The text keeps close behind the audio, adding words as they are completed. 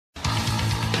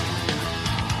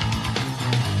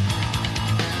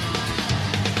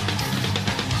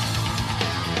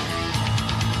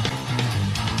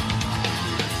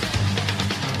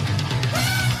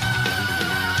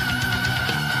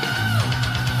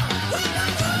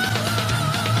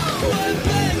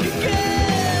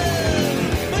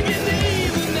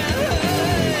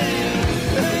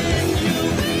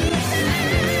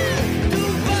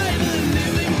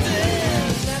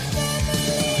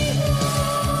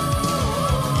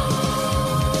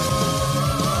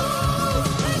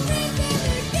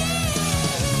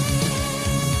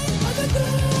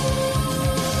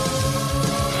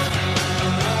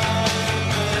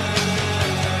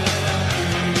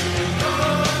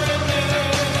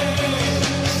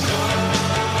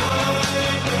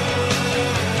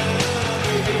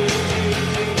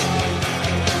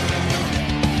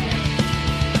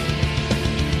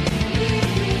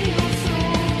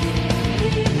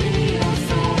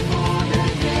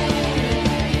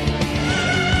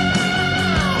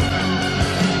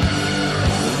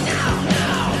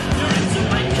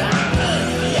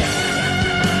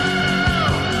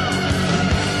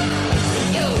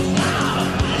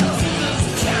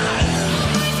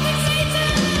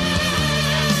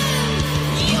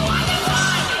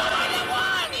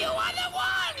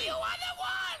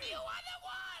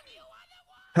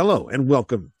Hello and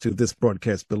welcome to This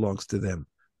Broadcast Belongs to Them.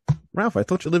 Ralph, I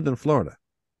thought you lived in Florida.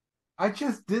 I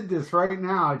just did this right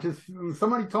now.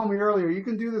 Somebody told me earlier you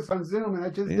can do this on Zoom, and I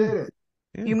just did it.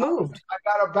 Yeah. You moved. I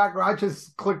got a background. I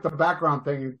just clicked the background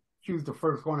thing and choose the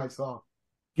first one I saw.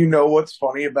 You know what's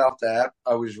funny about that?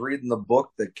 I was reading the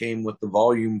book that came with the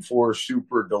Volume 4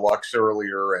 Super Deluxe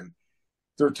earlier, and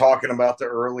they're talking about the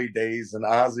early days, and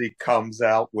Ozzy comes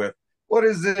out with, "What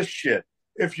is this shit?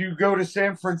 If you go to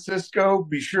San Francisco,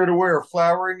 be sure to wear a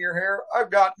flower in your hair. I've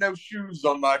got no shoes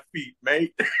on my feet,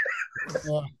 mate."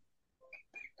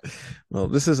 Well,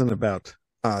 this isn't about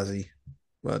Ozzy,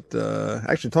 but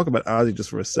actually talk about Ozzy just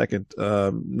for a second.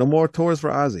 No more tours for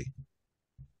Ozzy.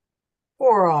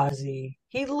 Poor Ozzy.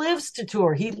 He lives to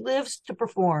tour. He lives to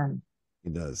perform. He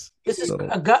does. This is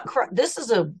a gut this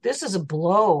is a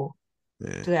blow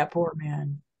to that poor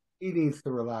man. He needs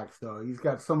to relax, though. He's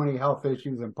got so many health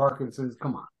issues and Parkinson's.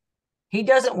 Come on. He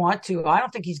doesn't want to. I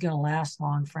don't think he's going to last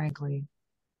long, frankly.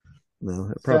 No,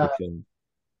 it probably can.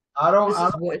 I don't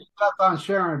wish that on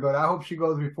Sharon, but I hope she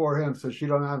goes before him so she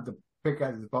don't have to pick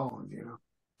at his bones, you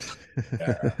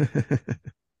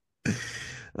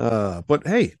know. But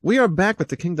hey, we are back with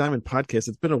the King Diamond podcast.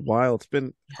 It's been a while. It's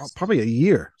been probably a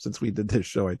year since we did this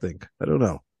show, I think. I don't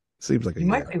know. Seems like a year.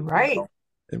 You might be right.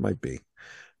 It might be.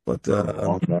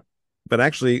 But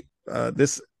actually,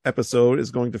 this episode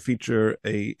is going to feature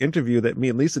a interview that me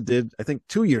and Lisa did, I think,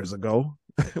 2 years ago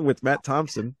with Matt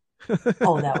Thompson.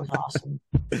 Oh, that was awesome.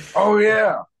 Oh,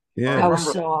 yeah. Yeah. That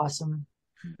was so awesome.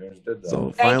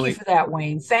 So thank you for that,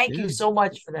 Wayne. Thank you so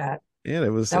much for that. Yeah, it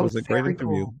was a great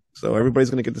interview. Cool. So everybody's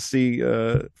going to get to see,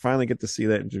 finally get to see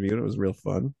that interview. And it was real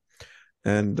fun.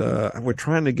 And we're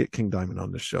trying to get King Diamond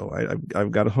on the show.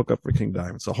 I've got to hook up for King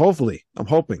Diamond. So hopefully, I'm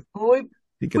hoping.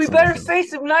 We better say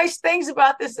some nice things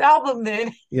about this album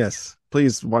then. Yes,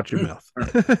 please watch your mouth.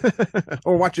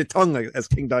 Or watch your tongue, as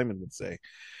King Diamond would say.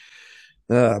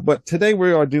 But today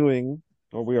we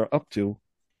are up to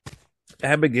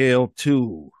Abigail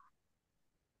 2,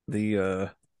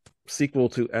 the sequel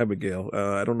to Abigail.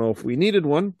 I don't know if we needed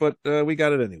one, but we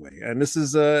got it anyway. And this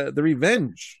is The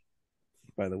Revenge,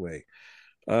 by the way.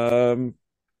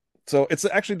 So it's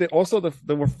actually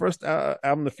the first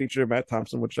album to feature Matt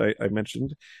Thompson, which I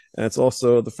mentioned, and it's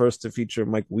also the first to feature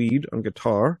Mike Weed on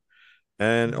guitar,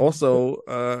 and also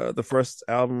the first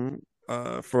album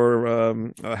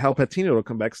for Hal Patino to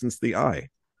come back since The Eye.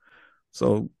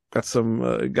 So got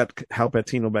Hal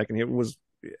Patino back in here. It was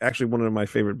actually one of my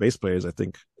favorite bass players, I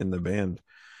think, in the band.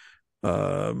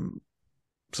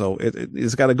 So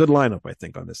it's got a good lineup, I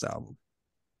think, on this album.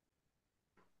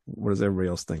 What does everybody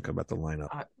else think about the lineup?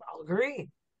 I'll agree.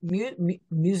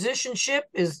 Musicianship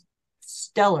is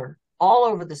stellar all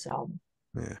over this album.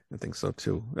 Yeah, I think so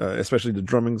too. Especially the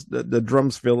drumming. The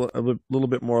drums feel a little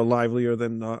bit more livelier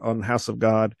than on House of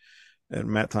God, and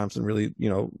Matt Thompson really,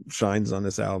 shines on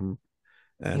this album,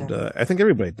 and I think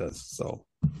everybody does. So,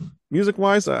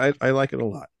 music-wise, I like it a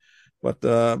lot. But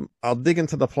I'll dig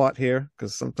into the plot here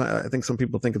because sometimes I think some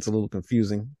people think it's a little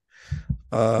confusing.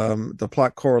 The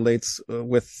plot correlates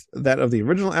with that of the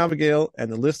original Abigail,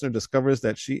 and the listener discovers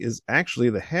that she is actually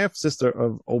the half-sister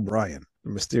of O'Brien, the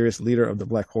mysterious leader of the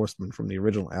Black Horsemen from the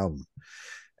original album,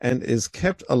 and is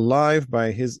kept alive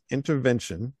by his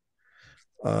intervention.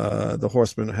 The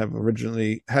Horsemen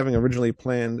having originally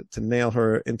planned to nail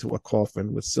her into a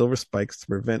coffin with silver spikes to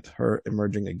prevent her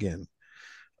emerging again.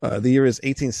 The year is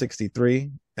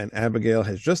 1863, and Abigail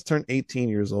has just turned 18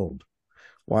 years old.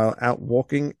 While out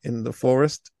walking in the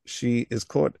forest, she is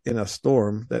caught in a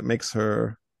storm that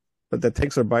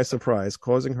takes her by surprise,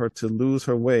 causing her to lose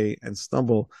her way and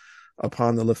stumble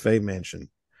upon the LeFay mansion,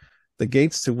 the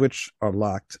gates to which are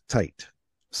locked tight.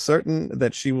 Certain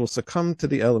that she will succumb to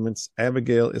the elements,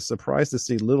 Abigail is surprised to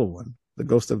see Little One, the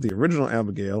ghost of the original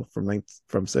Abigail from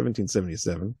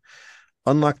 1777,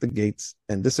 unlock the gates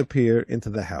and disappear into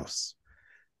the house.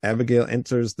 Abigail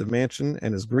enters the mansion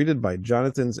and is greeted by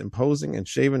Jonathan's imposing and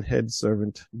shaven-head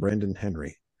servant, Brandon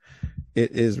Henry.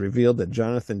 It is revealed that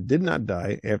Jonathan did not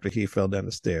die after he fell down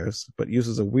the stairs, but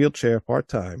uses a wheelchair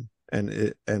part-time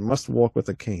and must walk with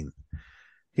a cane.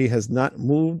 He has not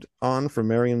moved on from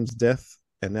Miriam's death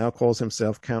and now calls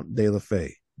himself Count de la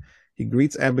Fay. He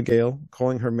greets Abigail,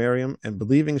 calling her Miriam and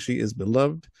believing she is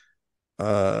beloved,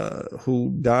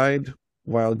 who died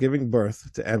while giving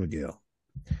birth to Abigail.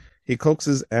 He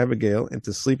coaxes Abigail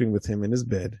into sleeping with him in his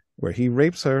bed, where he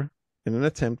rapes her in an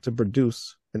attempt to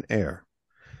produce an heir.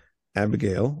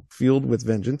 Abigail, fueled with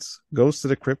vengeance, goes to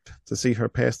the crypt to see her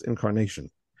past incarnation.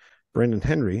 Brandon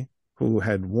Henry, who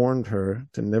had warned her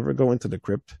to never go into the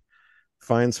crypt,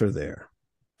 finds her there.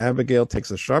 Abigail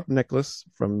takes a sharp necklace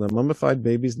from the mummified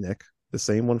baby's neck, the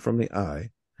same one from the eye,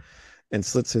 and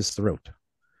slits his throat.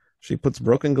 She puts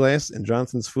broken glass in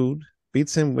Jonathan's food,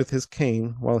 beats him with his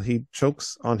cane while he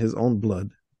chokes on his own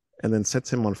blood, and then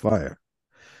sets him on fire.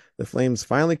 The flames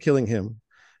finally killing him,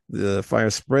 the fire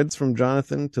spreads from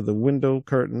Jonathan to the window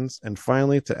curtains and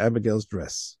finally to Abigail's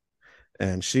dress,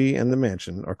 and she and the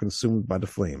mansion are consumed by the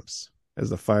flames. As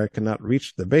the fire cannot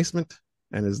reach the basement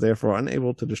and is therefore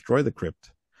unable to destroy the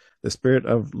crypt, the spirit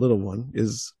of Little One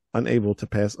is unable to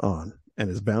pass on and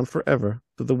is bound forever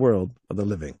to the world of the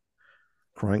living,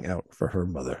 crying out for her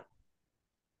mother.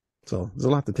 So there's a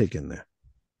lot to take in there.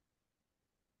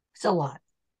 It's a lot.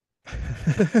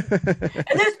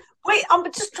 And wait, I'm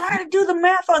just trying to do the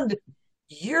math on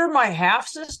you're my half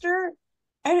sister,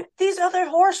 and these other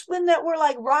horsemen that were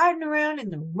like riding around in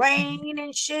the rain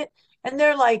and shit, and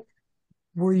they're like,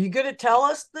 "Were you gonna tell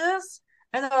us this?"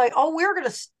 And they're like, "Oh, we're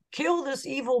gonna kill this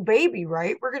evil baby,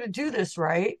 right? We're gonna do this,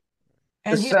 right?"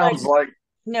 And this he's sounds like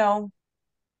no.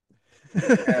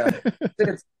 Yeah.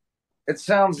 It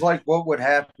sounds like what would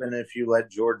happen if you let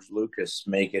George Lucas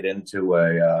make it into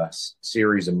a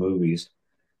series of movies.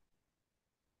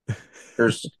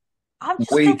 There's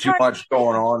way too much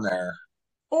going on there.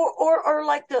 Or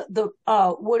like the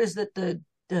what is it,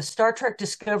 the Star Trek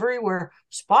Discovery where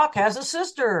Spock has a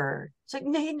sister. It's like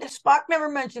Spock never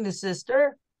mentioned a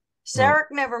sister. Sarek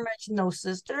never mentioned no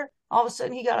sister. All of a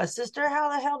sudden he got a sister. How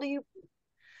the hell do you?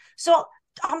 So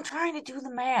I'm trying to do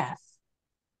the math.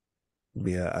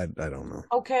 Yeah, I don't know.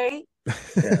 Okay.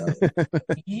 Yeah.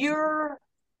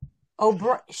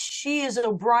 She is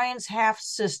O'Brien's half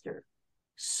sister.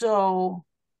 So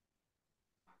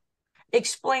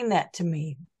explain that to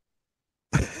me.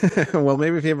 Well,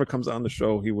 maybe if he ever comes on the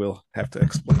show, he will have to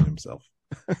explain himself.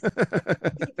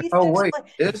 Oh, wait,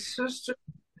 his sister?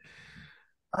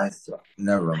 I thought,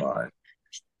 never mind.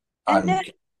 I'm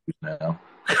confused now.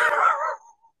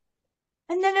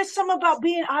 And then it's something about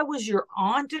I was your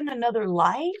aunt in another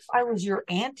life. I was your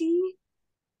auntie.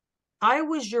 I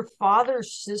was your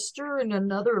father's sister in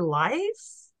another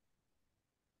life.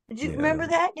 Did you remember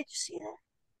that? Did you see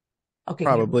that? Okay.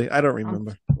 Probably. I don't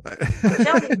remember. I'm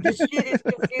telling you, this shit is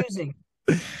confusing.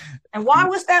 And why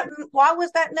was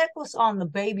that necklace on the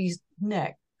baby's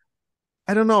neck?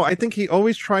 I don't know. I think he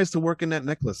always tries to work in that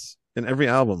necklace in every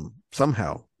album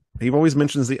somehow. He always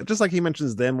mentions just like he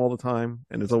mentions them all the time,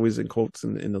 and it's always in quotes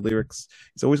in the lyrics.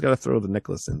 He's always got to throw the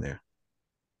necklace in there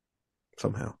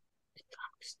somehow.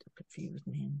 I'm still confused,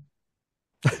 man.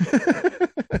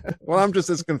 Well, I'm just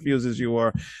as confused as you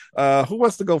are. Who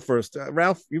wants to go first?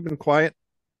 Ralph, you've been quiet.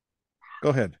 Go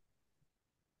ahead.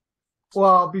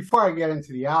 Well, before I get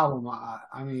into the album,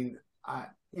 I mean, I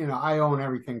own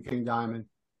everything King Diamond.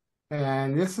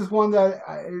 And this is one that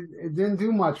it didn't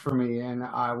do much for me, and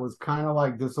I was kind of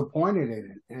like disappointed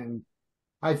in it. And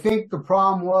I think the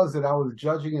problem was that I was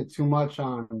judging it too much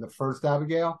on the first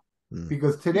Abigail,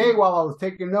 because today, while I was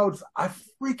taking notes, I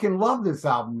freaking love this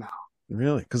album now.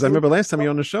 Really? Because I remember last time you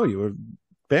were on the show, you were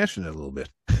bashing it a little bit.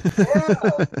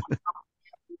 Yeah,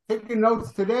 taking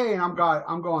notes today, and I'm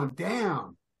going,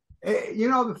 damn.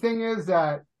 The thing is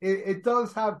that it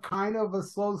does have kind of a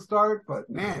slow start, but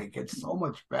man, it gets so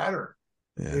much better.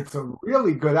 Yeah. It's a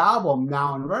really good album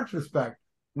now in retrospect.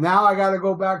 Now I got to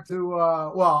go back to,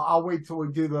 I'll wait till we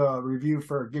do the review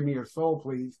for Give Me Your Soul,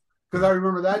 Please, because I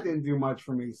remember that didn't do much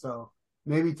for me. So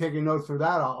maybe taking notes for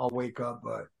that, I'll wake up.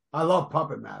 But I love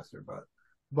Puppet Master,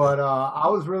 but I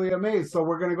was really amazed. So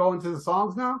we're going to go into the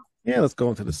songs now? Yeah, let's go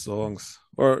into the songs.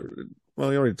 Well,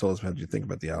 you already told us how you think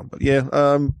about the album, but yeah,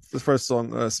 the first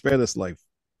song, "Spare This Life."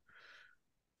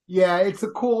 Yeah, it's a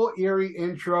cool, eerie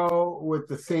intro with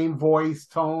the same voice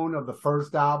tone of the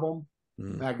first album.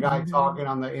 That guy talking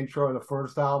on the intro of the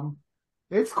first album.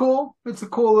 It's cool. It's a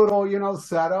cool little,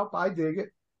 setup. I dig it.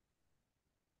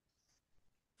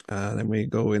 Then we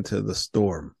go into The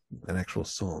Storm, an actual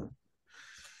song.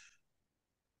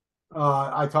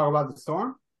 I talk about the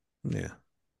storm. Yeah.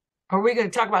 Are we going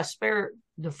to talk about Spare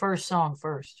the first song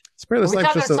first? Spare This Are we Life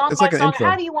talking just song it's by like an song? intro.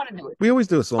 How do you want to do it? We always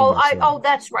do a song by song.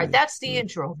 That's right. Yeah. That's the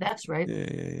intro. That's right.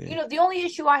 Yeah. The only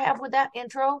issue I have with that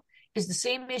intro is the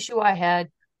same issue I had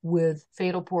with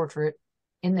Fatal Portrait,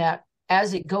 in that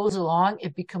as it goes along,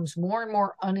 it becomes more and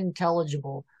more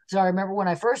unintelligible. So I remember when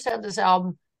I first had this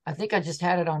album, I think I just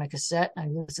had it on a cassette and I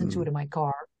listened to it in my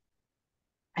car.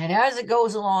 And as it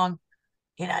goes along,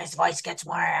 his voice gets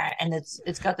more, and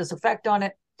it's got this effect on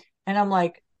it. And I'm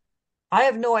like, I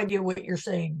have no idea what you're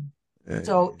saying.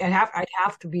 So I'd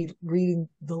have to be reading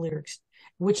the lyrics,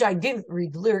 which I didn't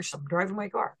read the lyrics. I'm driving my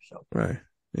car. So right.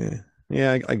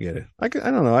 Yeah, I get it. I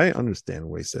don't know. I understand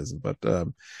what he says, but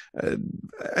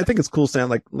I think it's cool sound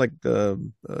like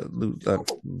Lou.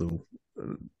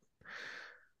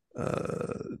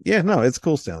 No, it's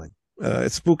cool sounding.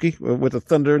 It's spooky with the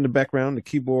thunder in the background, the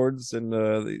keyboards, and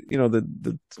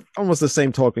the almost the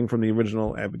same talking from the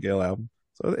original Abigail album.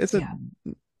 So it's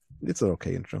an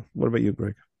okay intro. What about you,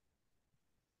 Greg?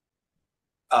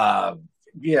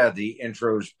 The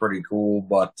intro is pretty cool,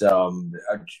 but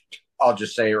I'll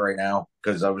just say it right now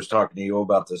because I was talking to you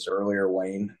about this earlier,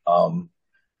 Wayne.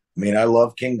 I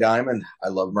love King Diamond. I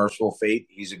love Merciful Fate.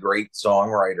 He's a great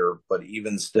songwriter, but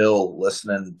even still,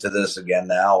 listening to this again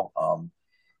now,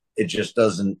 it just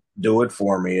doesn't do it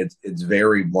for me. It's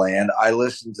very bland. I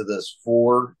listened to this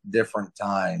 4 different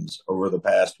times over the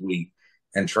past week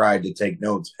and tried to take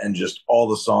notes, and just all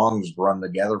the songs run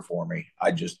together for me.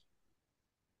 I just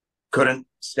couldn't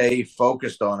stay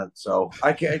focused on it. So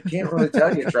I can't really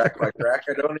tell you track by track.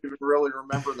 I don't even really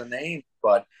remember the name,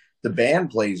 but the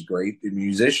band plays great. The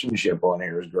musicianship on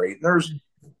here is great. And there's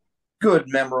good,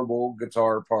 memorable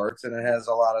guitar parts, and it has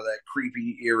a lot of that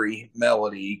creepy, eerie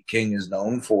melody King is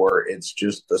known for. It's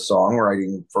just the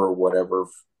songwriting, for whatever,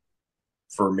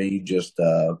 for me, just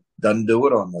doesn't do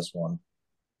it on this one.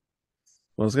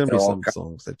 Well, there's going to be some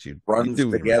songs that you runs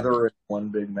do together remember. in one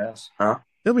big mess, huh?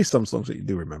 There'll be some songs that you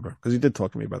do remember because you did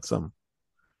talk to me about some.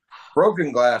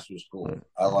 Broken Glass was cool.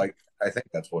 I think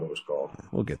that's what it was called.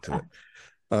 We'll get to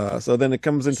it. So then it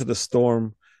comes into The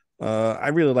Storm. I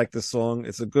really like this song.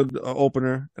 It's a good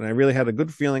opener, and I really had a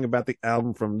good feeling about the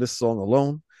album from this song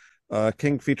alone.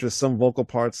 King features some vocal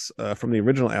parts from the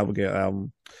original Abigail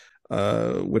album,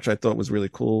 which I thought was really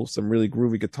cool. Some really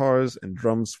groovy guitars and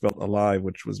drums felt alive,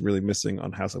 which was really missing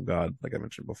on House of God, like I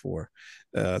mentioned before.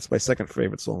 It's my second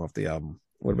favorite song off the album.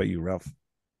 What about you, Ralph?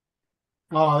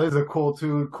 Oh, this is a cool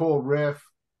tune, cool riff.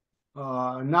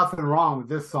 Nothing wrong with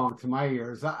this song to my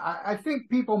ears. I think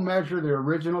people measure the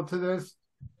original to this,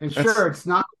 and sure, it's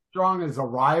not as strong as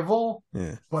Arrival,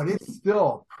 but it's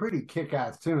still a pretty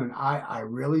kick-ass tune. I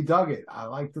really dug it. I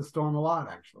like The Storm a lot,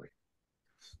 actually.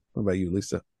 What about you,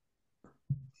 Lisa?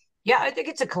 Yeah, I think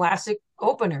it's a classic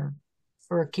opener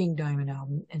for a King Diamond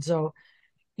album. And so,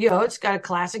 it's got a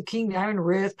classic King Diamond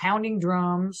riff, pounding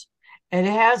drums, and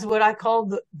it has what I call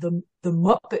the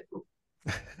Muppet.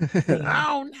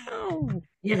 Oh no!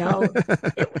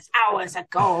 It was hours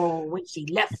ago when she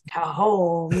left her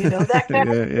home. That kind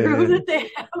of groove that they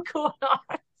have going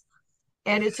on.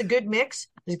 And it's a good mix.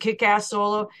 There's a kick-ass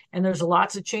solo, and there's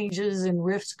lots of changes and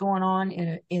riffs going on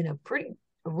in a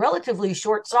relatively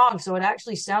short song. So it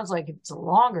actually sounds like it's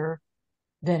longer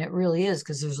than it really is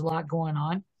because there's a lot going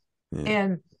on.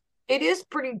 And it is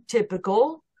pretty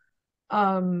typical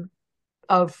of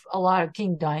a lot of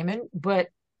King Diamond, but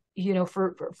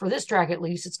for this track at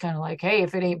least, it's kind of like, hey,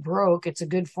 if it ain't broke, it's a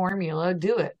good formula,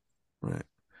 do it. Right.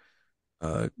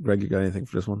 Greg, you got anything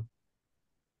for this one?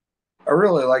 I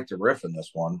really liked the riff in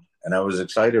this one, and I was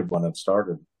excited when it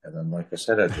started, and then, like I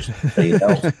said, I just fade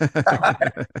out.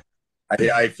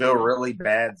 I feel really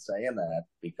bad saying that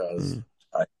because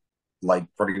I like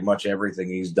pretty much everything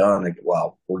he's done.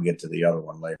 Well, we'll get to the other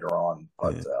one later on,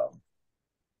 but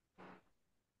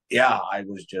I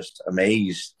was just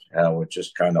amazed how it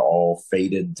just kind of all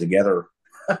faded together.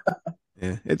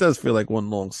 Yeah, it does feel like one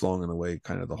long song in a way,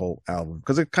 kind of the whole album,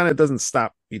 because it kind of doesn't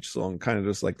stop each song, kind of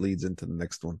just like leads into the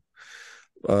next one.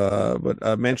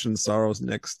 But Mansion Sorrow's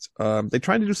next. They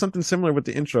tried to do something similar with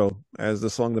the intro as the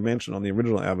song The Mansion on the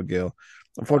original Abigail.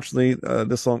 Unfortunately,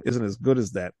 this song isn't as good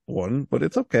as that one, but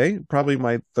it's okay. Probably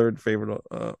my third favorite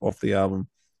off the album.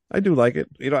 I do like it.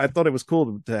 I thought it was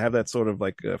cool to have that sort of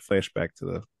like flashback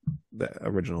to the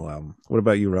original album. What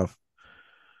about you, Ralph?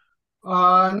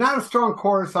 Not a strong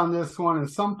chorus on this one, and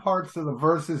some parts of the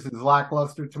verses is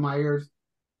lackluster to my ears.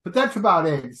 But that's about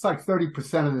it. It's like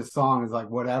 30% of this song is like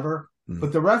whatever.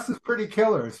 But the rest is pretty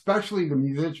killer, especially the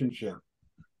musicianship.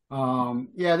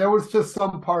 Yeah, there was just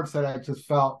some parts that I just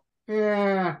felt,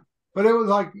 yeah. But it was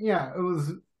like, yeah, it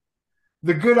was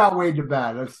the good outweighed the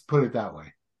bad. Let's put it that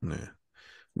way. Yeah.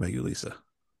 About you, Lisa?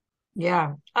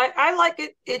 Yeah, I like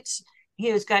it. It's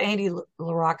got Andy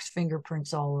LaRocque's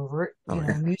fingerprints all over it,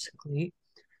 musically.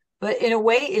 But in a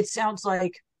way, it sounds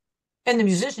like, and the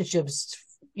musicianship's,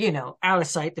 out of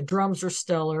sight. The drums are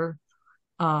stellar.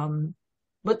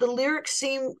 But the lyrics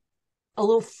seem a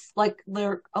little like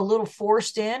they're a little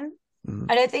forced in.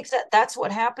 And I think that's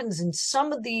what happens in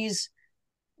some of these,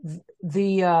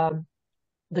 the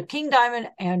King Diamond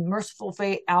and Merciful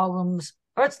Fate albums,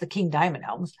 or it's the King Diamond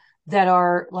albums, that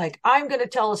are like, I'm going to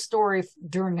tell a story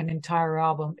during an entire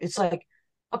album. It's like,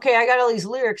 okay, I got all these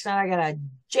lyrics and I got to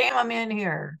jam them in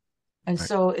here. And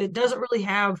so it doesn't really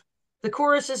have, the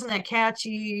chorus isn't that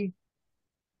catchy.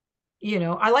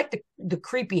 I like the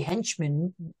creepy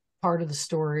henchman part of the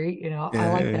story. I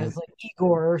like that. It's like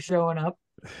Igor showing up.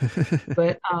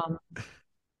 But,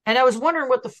 and I was wondering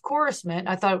what the chorus meant.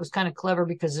 I thought it was kind of clever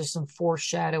because there's some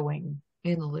foreshadowing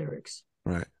in the lyrics.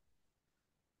 Right.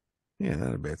 Yeah,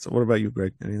 not a bad. So what about you,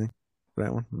 Greg? Anything for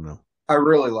that one? No. I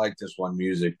really like this one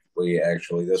musically,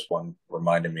 actually. This one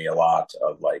reminded me a lot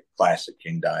of like classic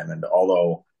King Diamond,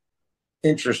 although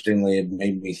interestingly, it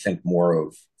made me think more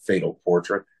of Fatal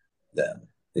Portrait than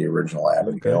the original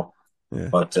Abigail. Okay. Yeah.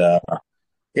 But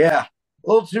yeah, a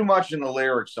little too much in the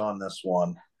lyrics on this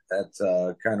one. That's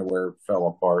kind of where it fell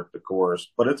apart, the chorus,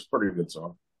 but it's a pretty good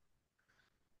song.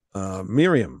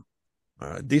 Miriam.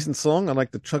 Decent song. I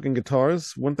like the chugging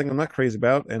guitars. One thing I'm not crazy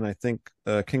about, and I think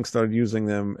King started using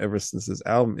them ever since this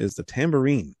album, is the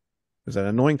tambourine. There's an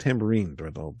annoying tambourine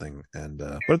throughout the whole thing, but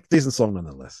it's a decent song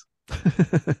nonetheless.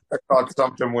 I thought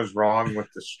something was wrong with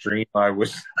the stream I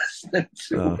was listening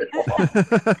to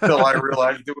until I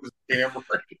realized it was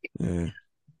tambourine.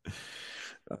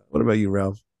 Yeah. What about you,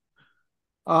 Ralph?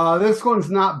 This one's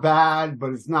not bad,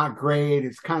 but it's not great.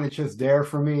 It's kind of just there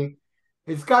for me.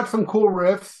 It's got some cool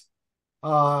riffs.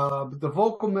 But the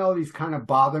vocal melodies kind of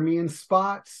bother me in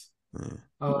spots.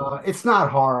 It's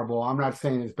not horrible. I'm not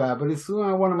saying it's bad, but it's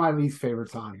one of my least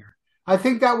favorites on here. I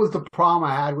think that was the problem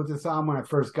I had with this album when I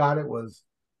first got it was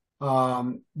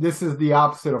this is the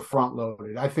opposite of front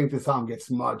loaded. I think this album gets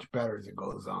much better as it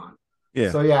goes on. Yeah.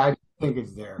 So yeah, I think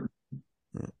it's there.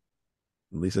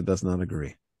 Lisa does not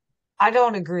agree. I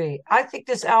don't agree. I think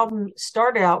this album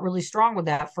started out really strong with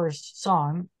that first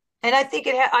song. And I think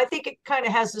it kind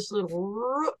of has this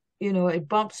little, it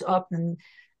bumps up, and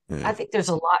I think there's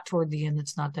a lot toward the end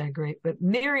that's not that great. But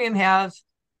Miriam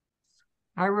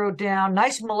I wrote down,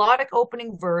 nice melodic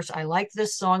opening verse. I like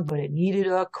this song, but it needed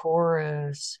a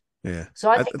chorus. Yeah.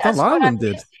 So I think that's a lot what of I'm them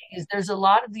did. missing, is there's a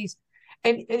lot of these.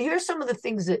 And here's some of the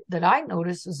things that I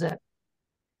noticed is that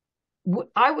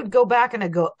I would go back and I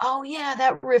go, oh yeah,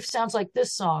 that riff sounds like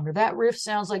this song, or that riff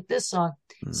sounds like this song.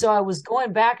 So I was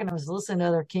going back and I was listening to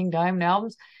other King Diamond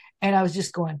albums, and I was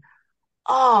just going,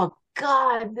 oh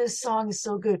God, this song is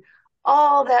so good.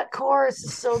 Oh, that chorus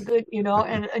is so good,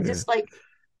 and just like,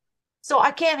 so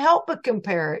I can't help but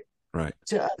compare it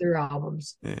to other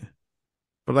albums. Yeah.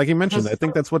 But like you mentioned, I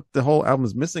think that's what the whole album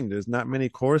is missing. There's not many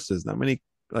choruses, not many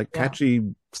like catchy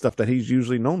stuff that he's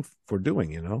usually known for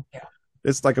doing, Yeah.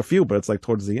 It's like a few, but it's like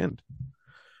towards the end.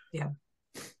 Yeah.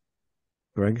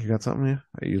 Greg, you got something here?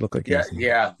 You look like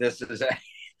yeah. This is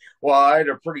well, I had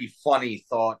a pretty funny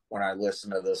thought when I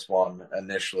listened to this one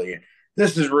initially.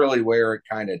 This is really where it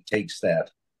kind of takes that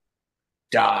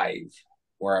dive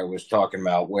where I was talking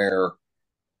about, where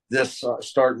this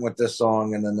starting with this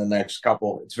song and then the next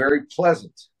couple, it's very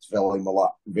pleasant. It's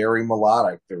very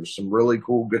melodic. There's some really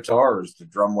cool guitars. The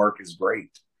drum work is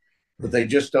great, but they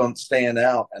just don't stand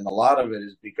out. And a lot of it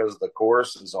is because the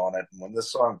chorus is on it. And when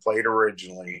this song played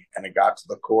originally and it got to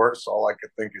the chorus, all I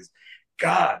could think is,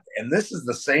 God, and this is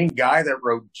the same guy that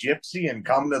wrote Gypsy and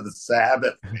Come to the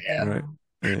Sabbath, man.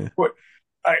 Right.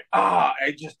 Yeah.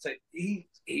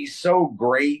 He's so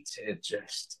great.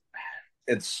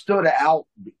 It stood out,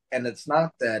 and it's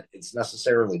not that it's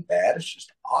necessarily bad. It's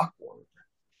just awkward.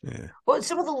 Yeah. Well,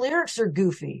 some of the lyrics are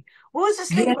goofy. What was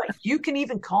this thing like? You can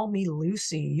even call me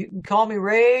Lucy. You can call me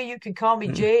Ray. You can call me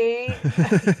Jay.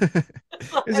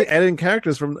 Is it adding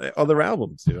characters from other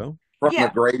albums? from the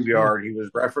Yeah. graveyard he was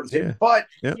referencing. Yeah. But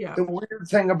Yeah. the weird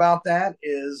thing about that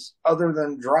is, other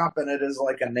than dropping it as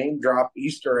like a name drop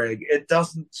Easter egg, it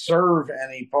doesn't serve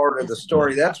any part of the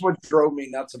story. That's what drove me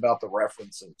nuts about the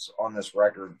references on this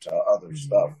record to other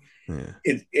stuff. Yeah.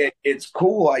 It's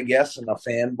cool, I guess, in a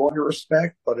fanboy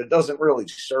respect, but it doesn't really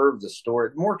serve the story.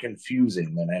 It's more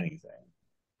confusing than anything.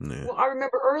 Yeah. Well, I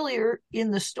remember earlier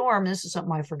in the storm, this is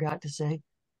something I forgot to say,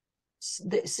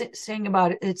 saying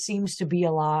about it, it seems to be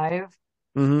alive.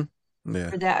 Mm-hmm.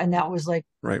 Yeah. For that, and that was like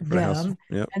Right, for the house. them.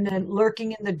 Yep. And then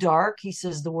lurking in the dark, he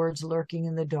says the words lurking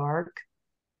in the dark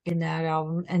in that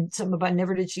album. And something about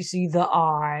never did she see the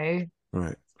eye.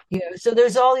 Right. So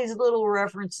there's all these little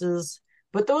references,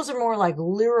 but those are more like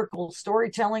lyrical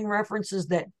storytelling references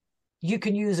that you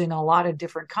can use in a lot of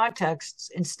different contexts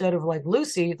instead of like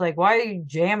Lucy. It's like, why are you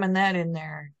jamming that in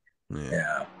there?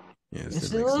 Yeah. Yes,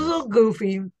 It's it a makes little sense.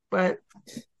 goofy, but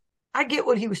I get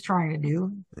what he was trying to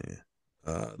do.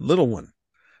 Yeah. Little One.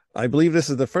 I believe this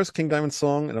is the first King Diamond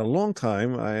song in a long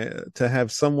time to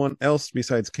have someone else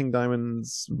besides King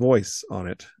Diamond's voice on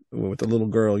it, with the little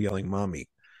girl yelling "Mommy."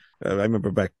 I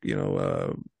remember back,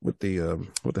 with the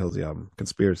what the hell's the album?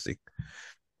 Conspiracy.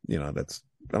 That's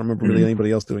I don't remember really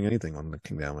anybody else doing anything on the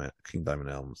King Diamond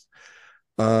albums.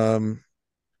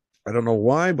 I don't know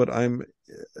why, but I'm.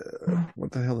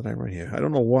 What the hell did I write here? I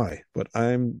don't know why, but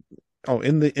I'm. Oh,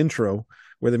 in the intro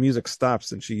where the music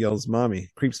stops and she yells "Mommy,"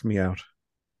 creeps me out.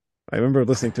 I remember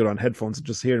listening to it on headphones and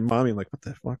just hearing "Mommy." I'm like, what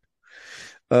the fuck?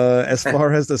 As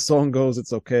far as the song goes,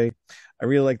 it's okay. I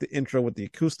really like the intro with the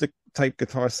acoustic type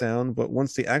guitar sound, but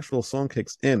once the actual song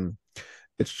kicks in,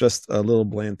 it's just a little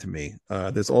bland to me.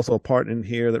 There's also a part in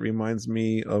here that reminds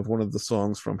me of one of the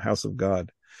songs from House of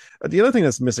God. The other thing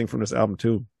that's missing from this album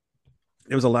too,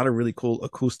 there was a lot of really cool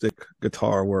acoustic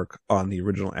guitar work on the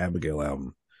original Abigail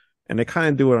album, and they kind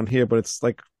of do it on here, but it's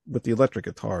like with the electric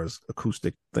guitars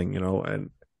acoustic thing, and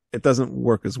it doesn't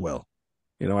work as well.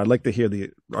 I'd like to hear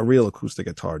a real acoustic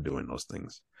guitar doing those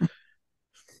things. And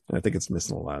I think it's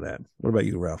missing a lot of that. What about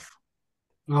you, Ralph?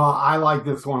 Oh, I like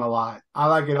this one a lot. I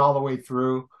like it all the way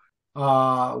through.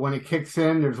 When it kicks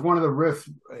in, there's one of the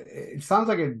riffs. It sounds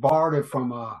like it borrowed it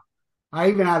from. I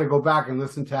even had to go back and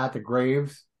listen to At the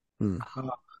Graves.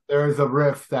 There's a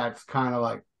riff that's kind of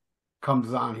like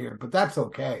comes on here, but that's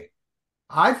okay.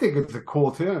 I think it's a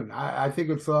cool tune. I think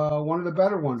it's one of the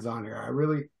better ones on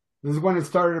here. This is when it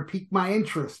started to pique my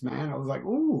interest, man. I was like,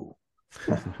 ooh.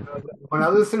 When I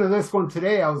listened to this one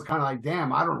today, I was kind of like,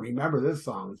 damn, I don't remember this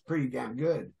song. It's pretty damn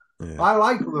good. Yeah. I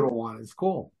like Little One. It's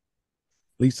cool.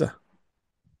 Lisa.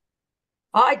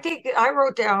 I think I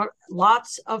wrote down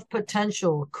lots of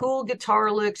potential, cool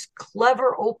guitar licks,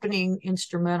 clever opening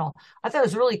instrumental. I thought it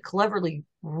was really cleverly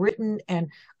written, and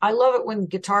I love it when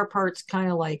guitar parts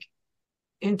kind of like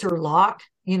interlock,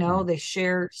 they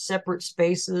share separate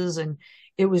spaces, and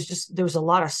it was just, there was a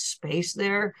lot of space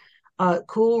there.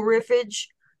 Cool riffage,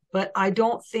 but I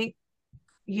don't think,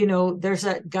 there's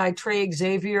that guy, Trey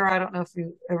Xavier. I don't know if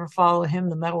you ever follow him,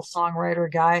 the metal songwriter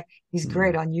guy. He's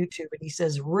great on YouTube, and he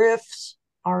says, riffs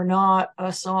are not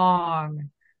a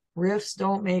song. Riffs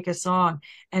don't make a song.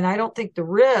 And I don't think the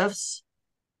riffs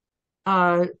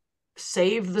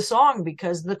save the song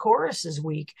because the chorus is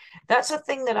weak. That's a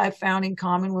thing that I found in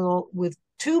common with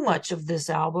too much of this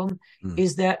album,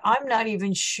 is that I'm not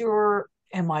even sure,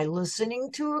 am I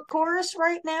listening to a chorus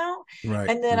right now? Right.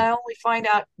 And then I only find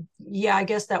out, I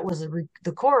guess that was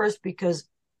the chorus because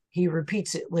he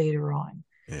repeats it later on.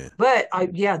 Yeah. But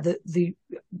the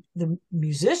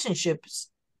musicianship's,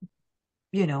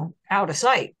 out of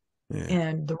sight. Yeah.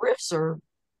 And the riffs are,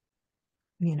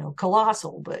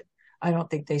 colossal, but I don't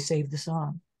think they save the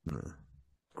song.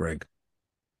 Greg.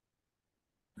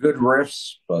 Good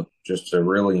riffs, but just a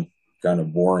really kind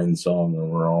of boring song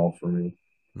overall for me.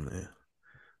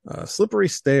 Yeah. Slippery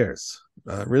Stairs.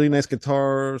 Really nice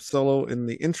guitar solo in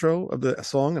the intro of the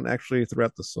song and actually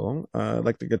throughout the song. I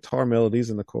like the guitar melodies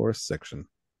in the chorus section.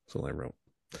 That's all I wrote.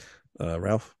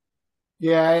 Ralph?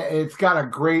 Yeah, it's got a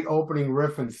great opening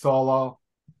riff and solo.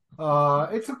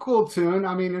 It's a cool tune.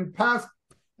 I mean, in past,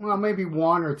 maybe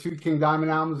one or two King Diamond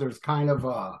albums, there's kind of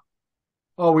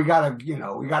we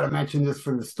gotta mention this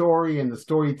for the story, and the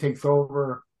story takes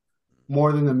over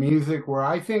more than the music, where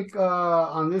I think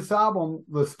on this album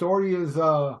the story is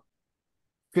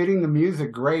fitting the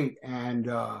music great, and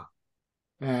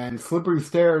Slippery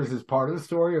Stairs is part of the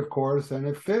story, of course, and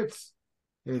it fits.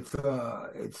 It's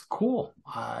cool.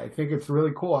 I think it's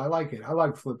really cool. I like it. I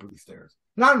like Slippery Stairs.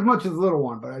 Not as much as Little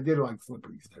One, but I did like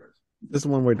Slippery Stairs. This is the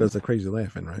one where it does the crazy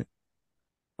laughing, right?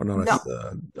 Oh no, that's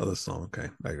the other song. Okay,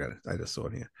 I got it. I just saw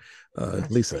it here.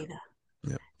 Lisa.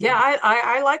 Yeah. Yeah,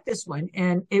 I like this one.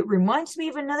 And it reminds me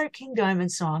of another King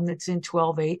Diamond song that's in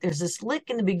 12/8. There's this lick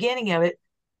in the beginning of it,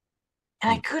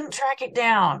 and I couldn't track it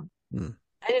down. Mm.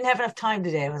 I didn't have enough time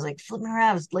today. I was like flipping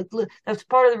around. I was like, that's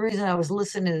part of the reason I was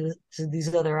listening to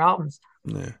these other albums.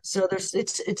 Yeah. So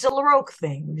it's a LaRoque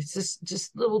thing. It's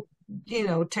just little,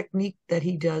 technique that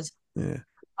he does. Yeah.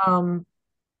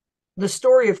 The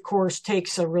story, of course,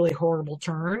 takes a really horrible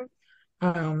turn.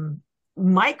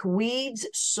 Mike Weed's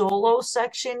solo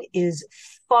section is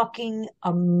fucking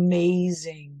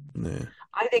amazing. Yeah.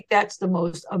 I think that's the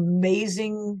most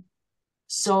amazing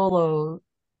solo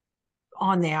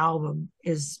on the album.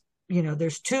 Is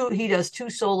there's two, he does two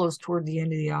solos toward the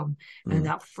end of the album, and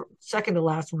that second to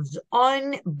last one's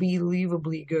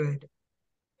unbelievably good.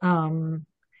 Yeah,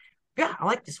 I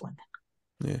like this one.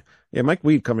 Yeah, Mike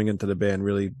Weed coming into the band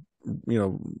really,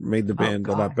 made the band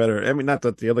a lot better. I mean, not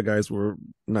that the other guys were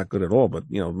not good at all, but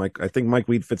I think Mike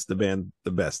Weed fits the band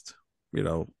the best,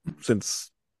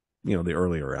 since the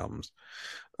earlier albums.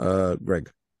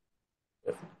 Greg.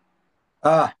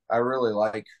 I really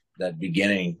like that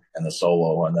beginning and the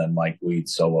solo, and then Mike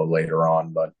Weed's solo later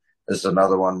on. But this is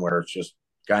another one where it's just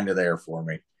kind of there for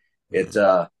me. It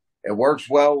works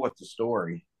well with the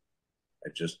story.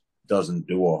 It just doesn't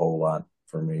do a whole lot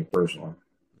for me personally.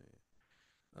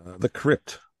 The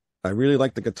Crypt. I really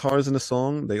like the guitars in the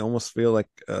song. They almost feel like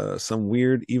some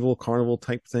weird evil carnival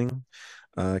type thing.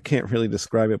 I can't really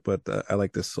describe it, but I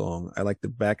like this song. I like the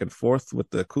back and forth with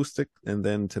the acoustic and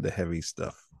then to the heavy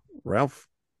stuff. Ralph?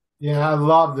 Yeah, I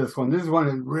love this one. This is when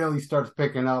it really starts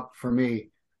picking up for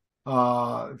me.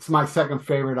 It's my second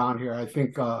favorite on here. I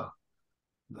think the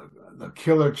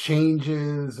killer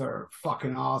changes are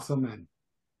fucking awesome, and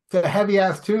it's a heavy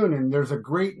ass tune, and there's a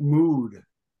great mood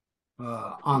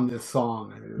on this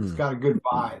song, and it's got a good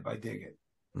vibe. I dig it.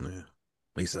 Yeah.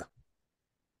 Lisa?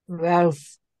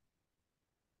 Ralph,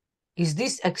 is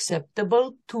this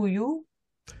acceptable to you?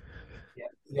 Yeah.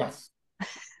 Yes.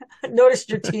 Notice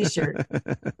your t-shirt.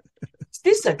 Is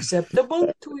this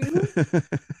acceptable to you?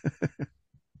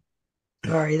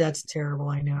 Sorry, that's terrible.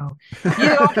 I know.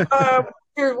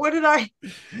 Here,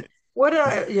 what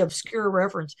obscure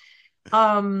reference?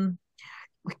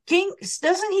 King,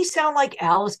 doesn't he sound like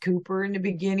Alice Cooper in the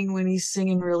beginning when he's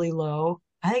singing really low?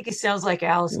 I think he sounds like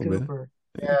Alice Cooper.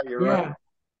 Yeah, you're right.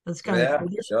 That's kind of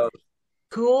cool.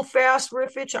 Cool, fast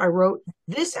riffage. I wrote,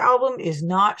 this album is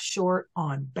not short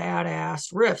on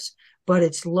badass riffs, but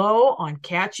it's low on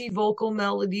catchy vocal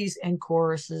melodies and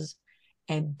choruses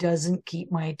and doesn't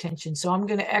keep my attention. So I'm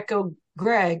going to echo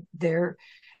Greg there.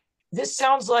 This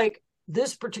sounds like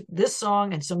this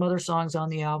song and some other songs on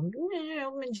the album,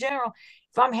 in general.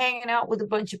 If I'm hanging out with a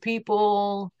bunch of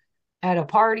people at a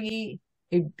party,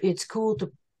 it's cool to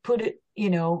put it,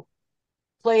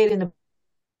 play it in the.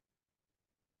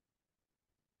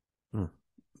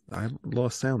 I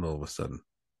lost sound all of a sudden.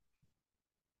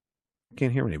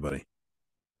 Can't hear anybody.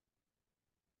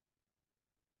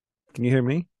 Can you hear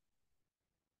me?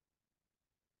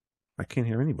 I can't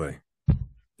hear anybody.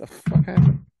 The fuck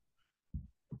happened?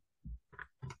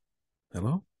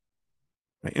 Hello?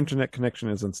 My internet connection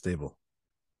is unstable.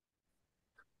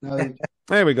 No,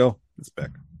 there we go. It's back.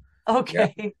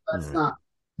 Okay. Yeah, that's not.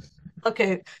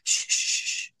 Okay.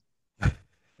 Shh.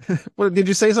 What, did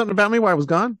you say something about me while I was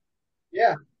gone?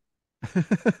 Yeah.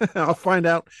 I'll find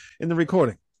out in the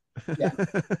recording. Yeah.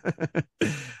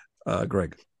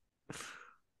 Greg.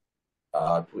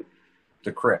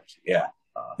 The Crypt. Yeah.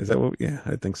 Is that what? Yeah,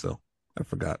 I think so. I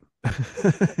forgot.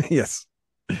 Yes.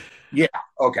 Yeah.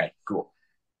 Okay. Cool.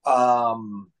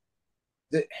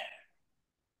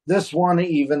 This one,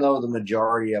 even though the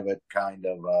majority of it kind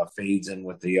of fades in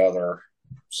with the other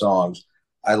songs,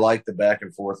 I like the back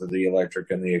and forth of the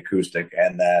electric and the acoustic,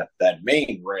 and that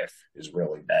main riff is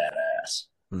really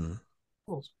badass.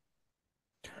 Cool.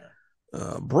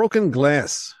 Broken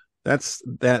Glass. That's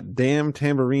that damn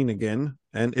tambourine again,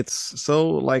 and it's so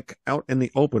like out in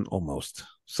the open almost.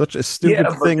 Such a stupid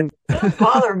thing. Doesn't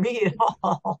bother me at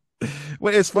all.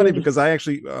 Well, it's funny because I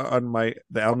actually on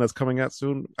the album that's coming out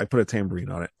soon, I put a tambourine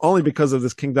on it only because of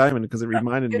this King Diamond, because it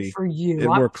reminded me. For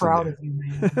you, I'm proud of you,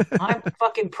 man. I'm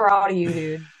fucking proud of you,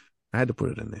 dude. I had to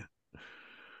put it in there.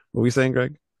 What were you saying,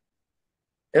 Greg?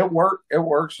 It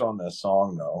works on this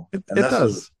song though. It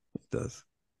does. It does.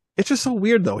 It's just so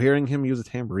weird though, hearing him use a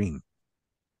tambourine.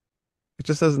 It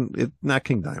just doesn't. It's not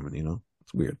King Diamond,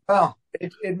 It's weird. Well,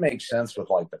 it makes sense with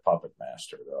like the Puppet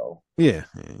Master though. Yeah.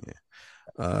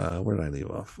 Where did I leave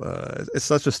off? It's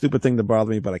such a stupid thing to bother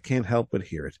me, but I can't help but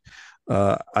hear it.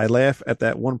 I laugh at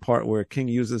that one part where King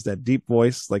uses that deep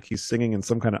voice like he's singing in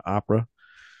some kind of opera.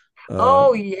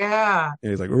 Oh yeah.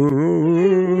 And he's like, ooh,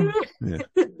 ooh, ooh. Yeah,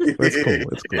 it's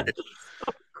cool. It's cool.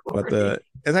 But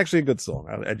it's actually a good song.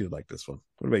 I do like this one.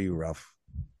 What about you, Ralph?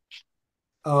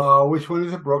 Which one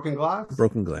is it? Broken Glass?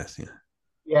 Broken Glass, yeah.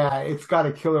 Yeah, it's got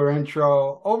a killer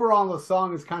intro. Overall, the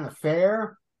song is kind of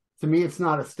fair. To me, it's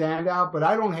not a standout, but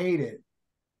I don't hate it.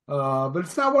 But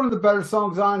it's not one of the better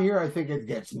songs on here. I think it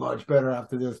gets much better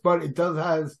after this, but it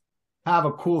does have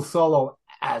a cool solo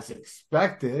as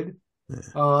expected.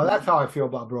 Yeah. That's how I feel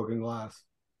about Broken Glass.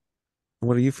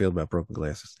 What do you feel about Broken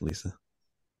Glass, Lisa?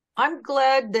 I'm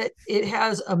glad that it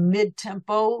has a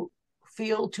mid-tempo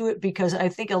feel to it because I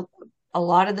think a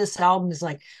lot of this album is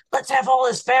like, let's have all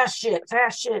this fast shit,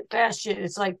 fast shit, fast shit.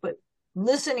 It's like, but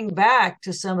listening back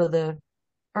to some of the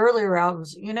earlier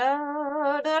albums, all Yeah.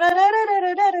 Yeah. that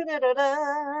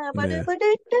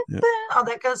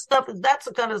kind of stuff. That's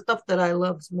the kind of stuff that I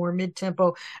love. It's more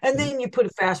mid-tempo. And Yeah. then you put a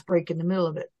fast break in the middle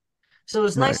of it. So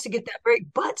it's Right. nice to get that break,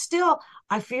 but still,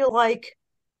 I feel like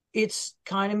it's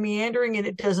kind of meandering and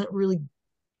it doesn't really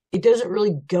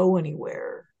go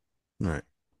anywhere, Right.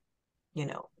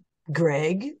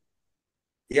 Greg.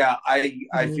 Yeah, I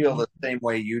feel the same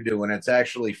way you do, and it's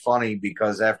actually funny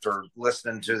because after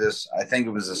listening to this, I think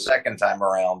it was the second time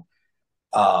around,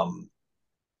 um,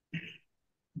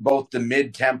 both the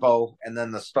mid tempo and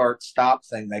then the start stop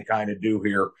thing they kind of do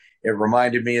here. It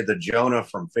reminded me of the Jonah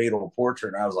from Fatal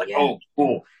Portrait. And I was like, Yeah. oh,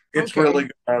 cool. It's Okay. really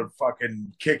gonna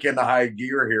fucking kick into high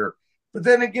gear here. But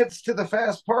then it gets to the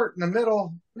fast part in the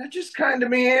middle, and it just kind of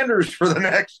meanders for the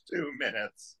next 2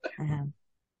 minutes.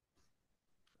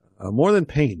 More Than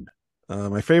Pain.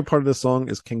 My favorite part of this song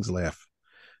is King's Laugh.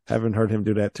 Haven't heard him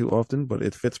do that too often, but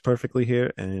it fits perfectly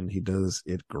here, and he does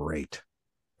it great.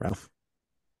 Ralph?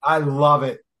 I love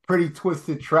it. Pretty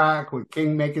twisted track with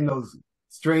King making those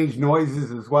strange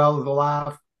noises as well as a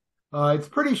laugh. It's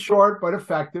pretty short but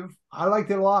effective. I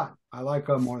liked it a lot. I like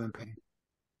More Than Pain.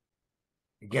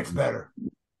 It gets better.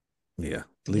 Yeah.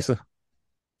 Lisa?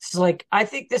 It's like, I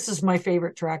think this is my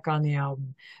favorite track on the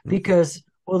album because,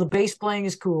 well, the bass playing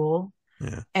is cool.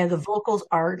 Yeah. And the vocals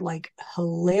are like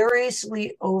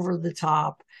hilariously over the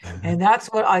top. And that's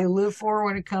what I live for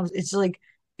when it comes. It's like,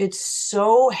 it's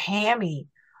so hammy.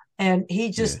 And he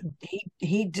just,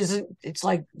 he doesn't, it's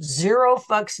like zero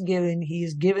fucks given.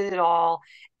 He's given it all.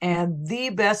 And the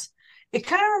best, it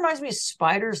kind of reminds me of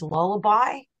Spider's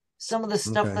Lullaby. Some of the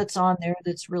stuff that's on there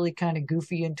that's really kind of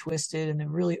goofy and twisted and then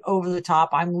really over the top.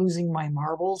 I'm losing my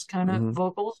marbles kind of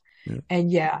vocals. Yeah.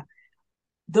 And yeah,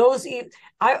 those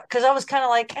because I was kind of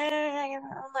like, I'm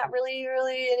not really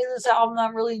into this album. I'm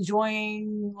not really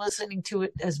enjoying listening to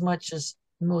it as much as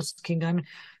most King Diamond.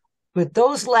 But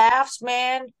those laughs,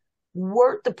 man,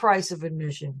 worth the price of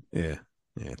admission. Yeah,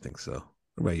 I think so.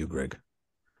 What about you, Greg?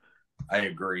 I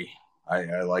agree.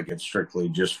 I like it strictly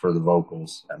just for the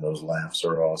vocals, and those laughs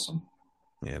are awesome.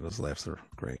 Yeah, those laughs are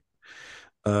great.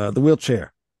 The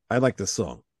Wheelchair. I like this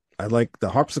song. I like the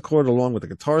harpsichord along with the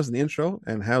guitars in the intro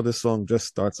and how this song just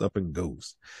starts up and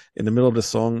goes. In the middle of the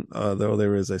song, though,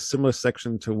 there is a similar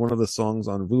section to one of the songs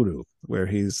on Voodoo where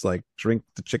he's like, drink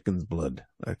the chicken's blood.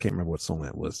 I can't remember what song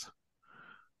that was.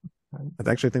 I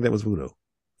actually think that was Voodoo.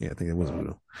 Yeah, I think it was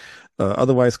Voodoo.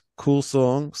 Otherwise, cool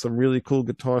song, some really cool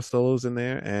guitar solos in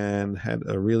there, and had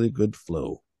a really good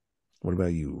flow. What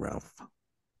about you, Ralph?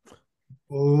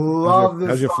 Love this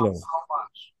how's your song flow? so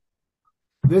much.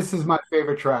 This is my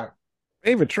favorite track.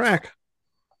 Favorite track?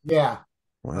 Yeah.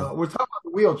 Wow. We're talking about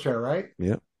The Wheelchair, right?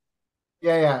 Yeah.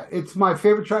 Yeah. It's my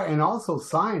favorite track. And also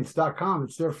Science.com,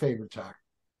 it's their favorite track.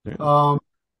 Yeah.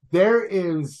 There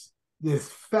is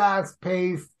this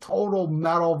fast-paced, total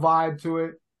metal vibe to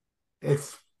it.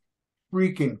 It's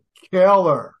freaking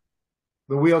killer.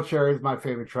 The Wheelchair is my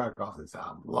favorite track off this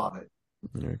album. Love it.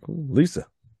 Very cool. Lisa?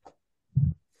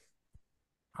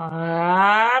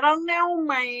 I don't know,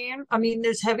 man. I mean,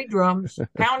 there's heavy drums,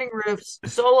 pounding riffs,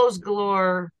 solos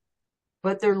galore,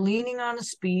 but they're leaning on the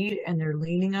speed and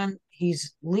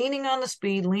he's leaning on the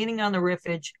speed, leaning on the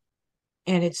riffage,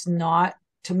 and it's not,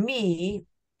 to me,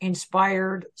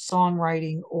 inspired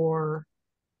songwriting or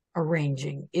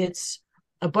arranging. It's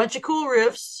a bunch of cool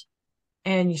riffs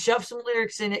and you shove some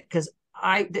lyrics in it because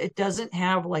it doesn't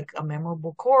have like a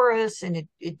memorable chorus and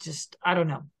it just, I don't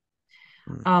know.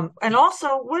 And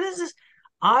also, what is this?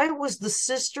 I was the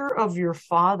sister of your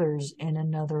fathers in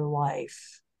another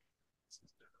life.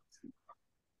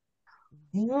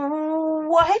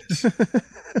 What?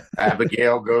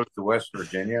 Abigail goes to West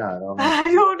Virginia. I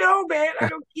don't know, man. I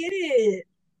don't get it.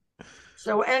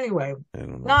 So anyway,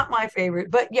 not my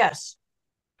favorite, but yes,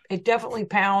 it definitely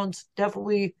pounds,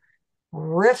 definitely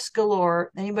riffs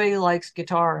galore. Anybody who likes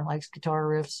guitar and likes guitar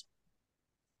riffs,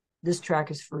 this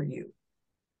track is for you.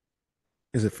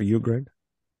 Is it for you, Greg?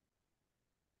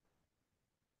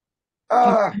 Do you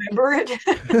Uh, remember it?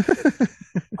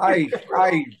 I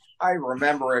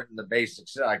remember it in the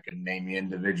basics. I can name you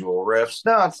individual riffs.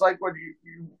 No, it's like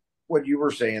what you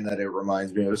were saying that it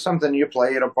reminds me of something you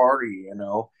play at a party. You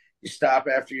know, you stop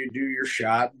after you do your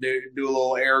shot, do a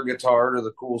little air guitar to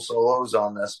the cool solos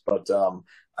on this. But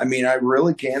I mean, I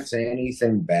really can't say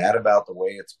anything bad about the way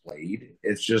it's played.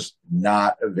 It's just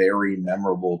not a very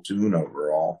memorable tune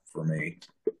overall for me.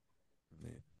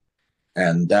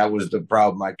 And that was the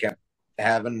problem I kept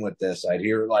having with this. I'd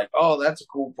hear like, "Oh, that's a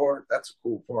cool part. That's a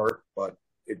cool part," but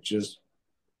it just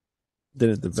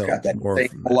Didn't it's develop got that more same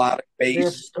from that. melodic Rips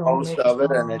bass don't most make a of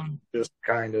it, and it song. just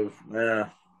kind of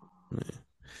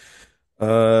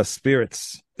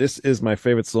Spirits. This is my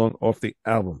favorite song off the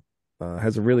album.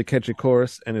 Has a really catchy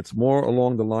chorus, and it's more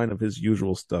along the line of his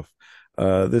usual stuff.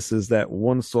 This is that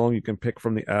one song you can pick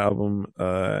from the album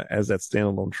as that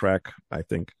standalone track, I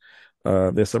think.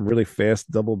 There's some really fast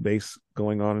double bass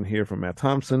going on in here from Matt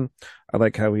Thompson. I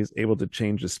like how he's able to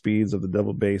change the speeds of the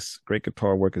double bass. Great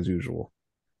guitar work as usual.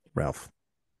 Ralph.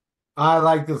 I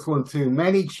like this one too.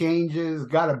 Many changes,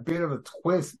 got a bit of a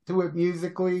twist to it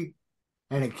musically,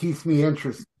 and it keeps me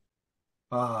interested.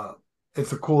 Uh,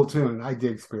 it's a cool tune. I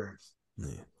dig Spirits.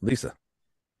 Yeah. Lisa.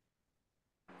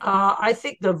 I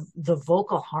think the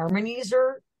vocal harmonies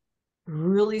are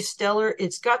really stellar.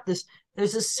 It's got this.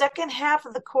 There's a second half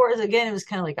of the chorus. Again, it was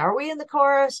kind of like, are we in the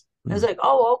chorus? And I was like,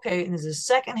 oh, okay. And there's a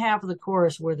second half of the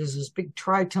chorus where there's this big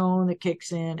tritone that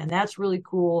kicks in, and that's really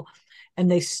cool. And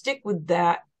they stick with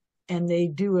that, and they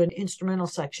do an instrumental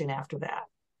section after that,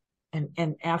 and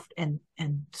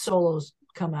solos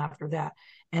come after that.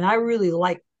 And I really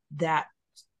like that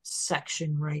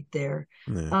section right there.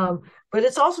 Yeah. But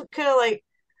it's also kind of like,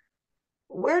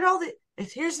 where'd all the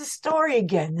here's the story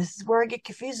again. This is where I get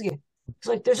confused again. It's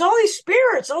like there's all these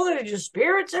spirits. Oh, there's just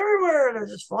spirits everywhere. They're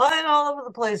just flying all over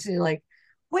the place. And you're like,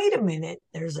 wait a minute.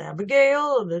 There's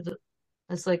Abigail.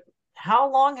 It's like,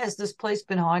 how long has this place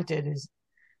been haunted?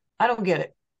 I don't get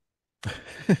it.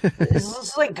 Is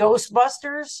this like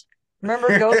Ghostbusters? Remember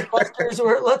Ghostbusters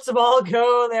where it lets them all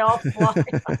go and they all fly?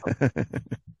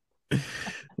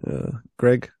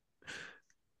 Greg.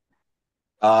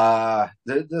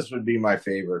 This would be my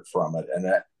favorite from it, and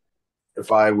if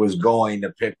I was going to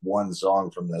pick one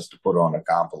song from this to put on a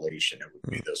compilation, it would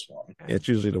be this one. It's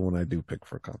usually the one I do pick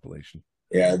for a compilation.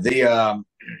 Yeah, the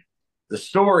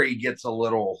story gets a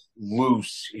little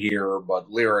loose here, but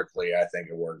lyrically, I think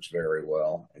it works very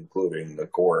well, including the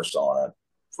chorus on it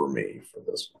for me for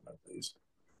this one at least.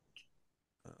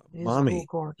 Mommy,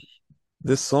 cool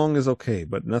this song is okay,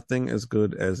 but nothing as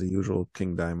good as the usual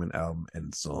King Diamond album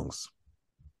and songs.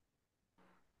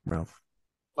 Ralph.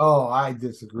 Oh, I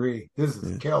disagree. This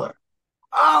is a killer.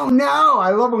 Oh no!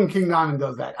 I love when King Diamond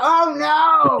does that. Oh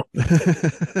no!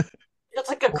 It's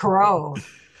like a crow.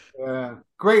 Yeah,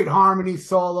 great harmony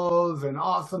solos and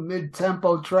awesome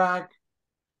mid-tempo track.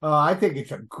 I think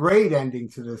it's a great ending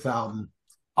to this album.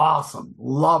 Awesome.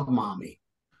 Love Mommy.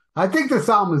 I think this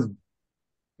album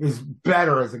is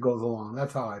better as it goes along.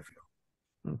 That's how I feel.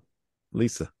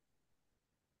 Lisa.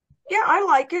 Yeah, I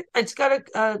like it. It's got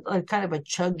a kind of a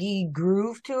chuggy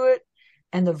groove to it,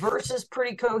 and the verse is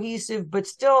pretty cohesive, but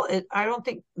still, I don't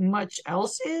think much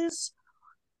else is.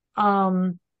 Yeah,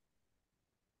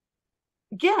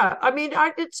 I mean,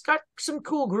 it's got some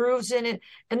cool grooves in it,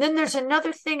 and then there's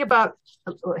another thing about.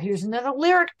 Here's another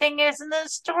lyric thing, isn't the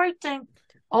story thing?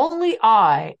 Only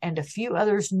I and a few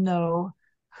others know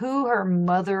who her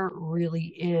mother really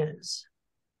is.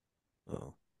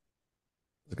 Oh,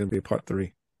 it's going to be part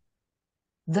 3.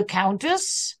 The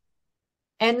Countess.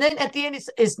 And then at the end,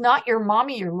 it's not your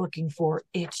mommy you're looking for,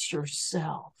 it's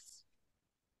yourself.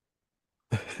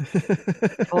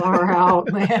 Far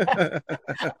out, man.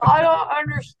 I don't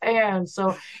understand.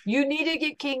 So you need to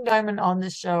get King Diamond on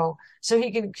this show so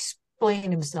he can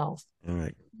explain himself. All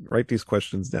right. Write these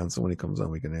questions down so when he comes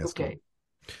on, we can ask him.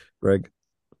 Greg?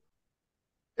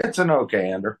 It's an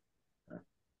okay ender.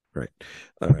 Right.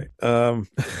 All right.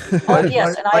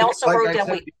 Yes, and I also wrote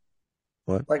down.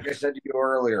 What? Like I said to you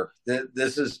earlier,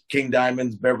 this is King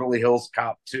Diamond's Beverly Hills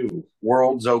Cop 2,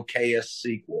 world's okayest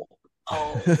sequel.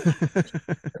 Oh.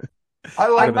 I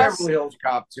like Beverly Hills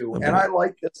Cop 2, and I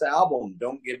like this album.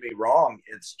 Don't get me wrong.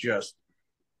 It's just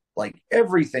like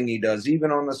everything he does,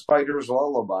 even on the Spider's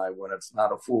Lullaby, when it's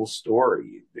not a full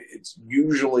story, it's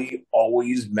usually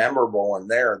always memorable in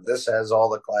there. This has all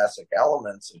the classic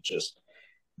elements. It just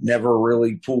never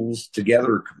really pulls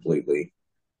together completely.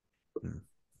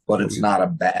 But it's not a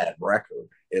bad record.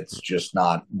 It's just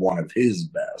not one of his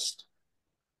best.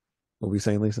 What were we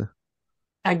saying, Lisa?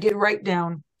 I did write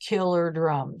down killer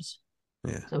drums.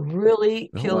 Yeah. So really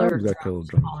The whole killer album's got killer drums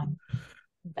drums. on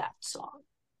that song.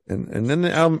 And then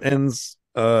the album ends.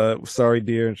 Sorry,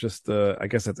 dear. It's just I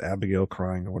guess that's Abigail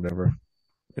crying or whatever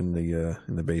in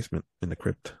the basement in the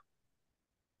crypt.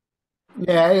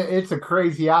 Yeah, it's a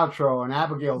crazy outro, and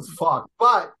Abigail's fucked,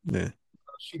 but Yeah,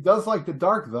 she does like the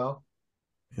dark though.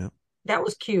 yeah, That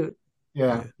was cute.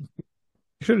 Yeah. yeah.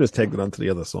 You should have just tagged it onto the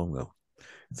other song though,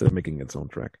 instead of making its own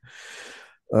track.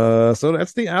 So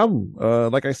that's the album.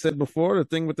 Like I said before, the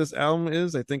thing with this album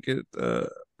is I think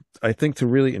to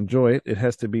really enjoy it, it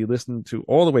has to be listened to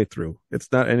all the way through. It's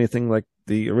not anything like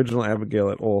the original Abigail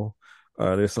at all.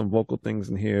 There's some vocal things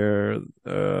in here,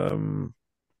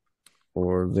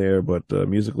 or there, but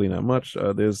musically not much.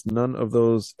 There's none of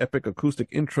those epic acoustic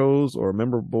intros or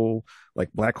memorable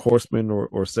like Black Horseman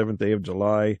or Seventh Day of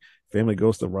July, Family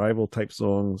Ghost Arrival type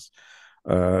songs.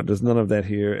 There's none of that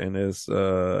here, and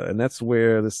that's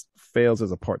where this fails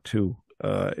as a part two.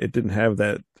 It didn't have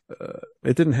that.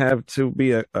 It didn't have to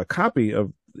be a copy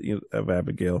of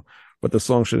Abigail, but the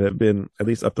song should have been at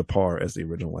least up to par as the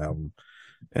original album,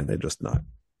 and they're just not.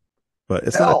 But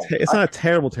it's not a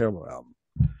terrible album.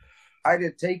 I'd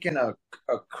have taken a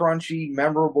crunchy,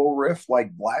 memorable riff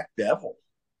like Black Devil.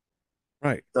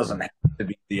 Right. Doesn't have to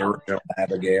be the original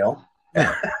Abigail.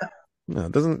 No,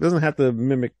 it doesn't have to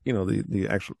mimic,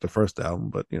 the first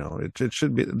album, but it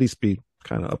should be at least be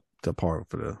kind of up to par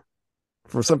for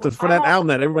that album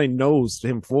that everybody knows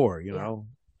him for, Yeah.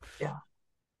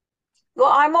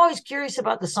 Well, I'm always curious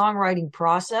about the songwriting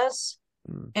process.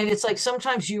 And it's like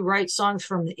sometimes you write songs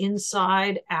from the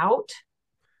inside out.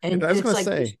 And it's like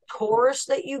this chorus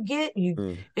that you get.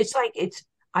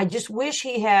 I just wish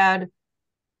he had,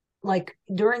 like,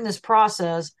 during this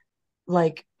process,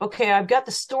 like, okay, I've got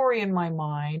the story in my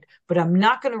mind, but I'm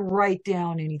not going to write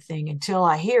down anything until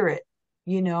I hear it,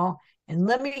 and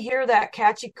let me hear that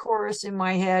catchy chorus in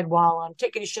my head while I'm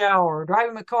taking a shower or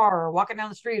driving my car or walking down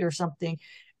the street or something.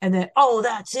 And then, oh,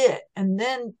 that's it. And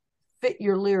then fit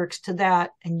your lyrics to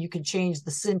that, and you can change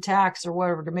the syntax or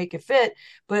whatever to make it fit.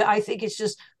 But I think it's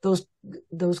just those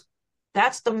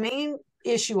that's the main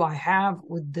issue I have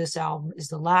with this album, is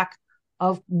the lack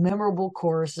of memorable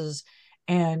choruses.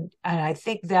 And I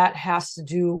think that has to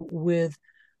do with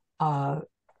the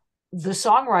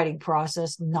songwriting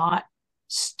process not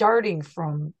starting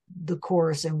from the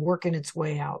chorus and working its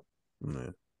way out.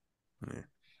 Yeah. Yeah.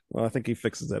 Well, I think he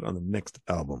fixes that on the next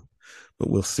album, but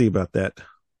we'll see about that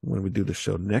when we do the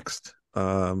show next.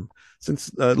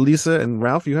 Since Lisa and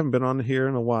Ralph, you haven't been on here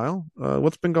in a while.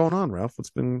 What's been going on, Ralph? What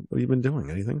have you been doing?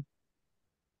 Anything?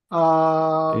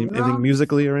 Anything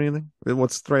musically or anything?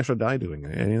 What's Thrash or Die doing?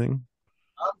 Anything?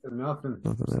 Nothing.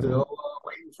 Still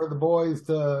waiting for the boys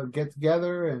to get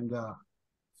together, and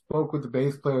spoke with the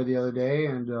bass player the other day,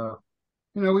 and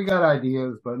we got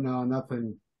ideas, but no,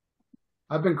 nothing.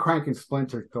 I've been cranking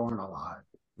Splinter Thorn a lot.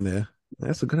 Yeah,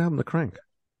 that's a good album to crank.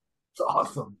 It's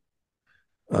awesome.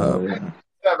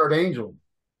 Severed Angel.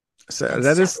 So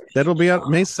that'll be out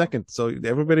May 2nd. So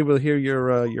everybody will hear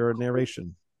your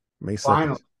narration May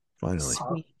 2nd. Finally.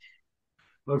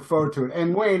 Look forward to it.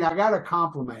 And Wayne, I gotta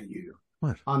compliment you.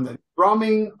 What? On the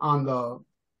drumming on the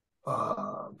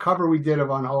cover we did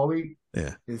of Unholy.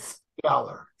 Yeah. It's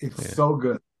stellar. It's so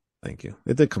good. Thank you.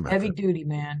 It did come out. Heavy duty,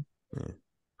 man. Yeah.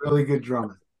 Really good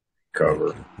drumming.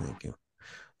 Cover. Thank you.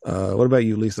 What about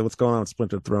you, Lisa? What's going on with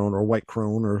Splinter Throne or White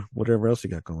Crone or whatever else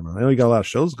you got going on? I know you got a lot of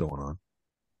shows going on.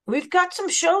 We've got some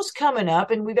shows coming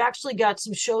up, and we've actually got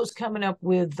some shows coming up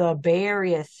with the Bay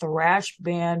Area thrash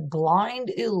band Blind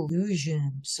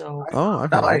Illusion. So,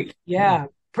 yeah,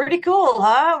 pretty cool,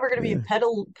 huh? We're going to be in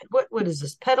what is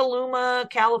this? Petaluma,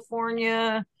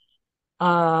 California,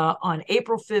 on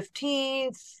April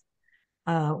 15th.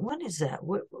 When is that?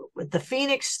 With the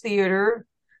Phoenix Theater.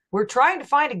 We're trying to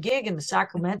find a gig in the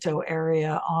Sacramento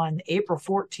area on April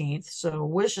 14th. So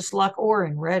wish us luck, or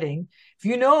in Redding. If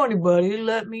you know anybody,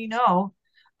 let me know.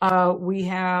 We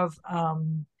have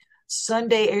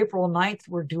Sunday, April 9th.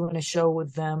 We're doing a show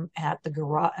with them at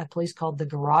a place called The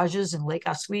Garages in Lake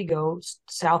Oswego,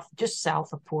 just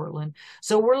south of Portland.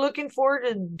 So we're looking forward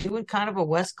to doing kind of a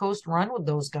West Coast run with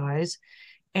those guys.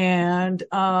 And,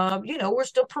 we're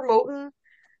still promoting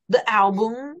the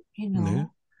album,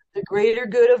 The Greater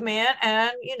Good of Man.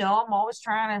 And, I'm always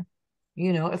trying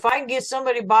to, if I can get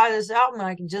somebody to buy this album,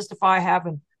 I can justify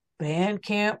having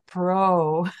Bandcamp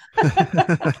Pro.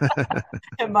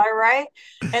 Am I right?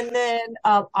 And then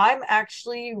I'm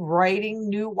actually writing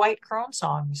new White Crone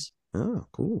songs. Oh,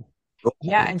 cool.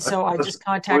 Yeah, and so I just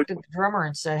contacted the drummer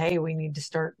and said, hey, we need to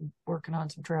start working on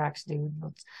some tracks, dude.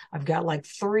 I've got like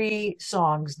 3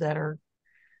 songs that are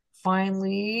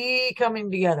finally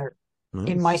coming together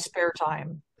in my spare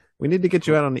time. We need to get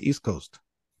you out on the East Coast.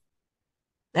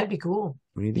 That'd be cool.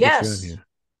 We need to get you out here.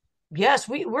 Yes,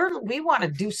 we want to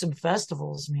do some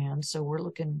festivals, man. So we're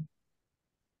looking.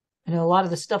 I know a lot of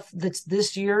the stuff that's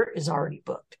this year is already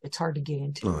booked. It's hard to get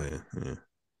into. Oh yeah.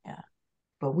 Yeah.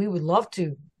 But we would love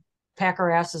to pack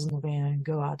our asses in the van and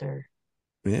go out there.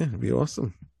 Yeah, it'd be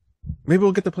awesome. Maybe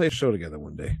we'll get to play a show together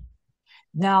one day.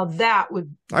 Now that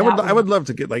would I would love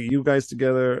to get like you guys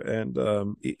together and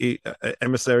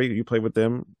Emissary. You played with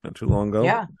them not too long ago.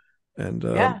 Yeah. And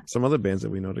some other bands that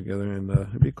we know together, and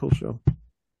it'd be a cool show.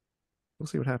 We'll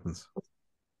see what happens.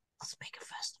 Let's make a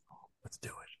festival. Let's do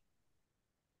it.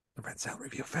 The Red Sound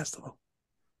Review Festival.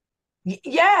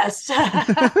 Yes.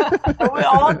 We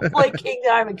all play King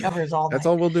Diamond covers all night. That's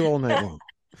all we'll do all night long.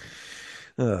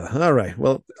 All right.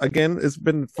 Well, again, it's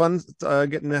been fun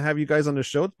getting to have you guys on the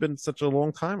show. It's been such a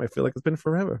long time. I feel like it's been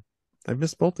forever. I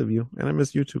miss both of you, and I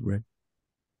miss you too, Greg.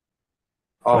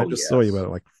 Oh, I just saw you about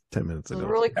it like 10 minutes ago. It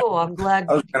was really cool. I'm glad.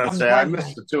 I was going to say, I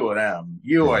missed the two of them.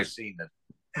 I seen it.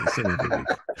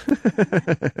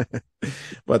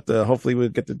 But hopefully we'll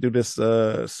get to do this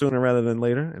sooner rather than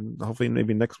later, and hopefully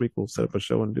maybe next week we'll set up a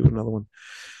show and do another one.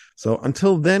 So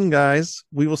until then, guys,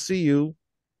 we will see you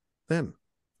then.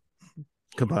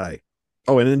 Goodbye.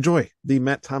 Oh, and enjoy the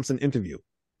Matt Thompson interview.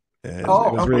 It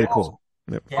was really cool.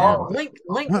 Yep. Yeah, link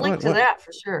to that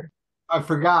for sure. I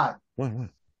forgot. What?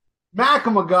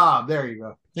 Macamogob. There you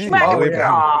go.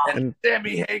 And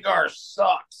Sammy Hagar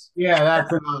sucks. Yeah,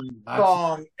 that's another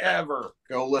song ever.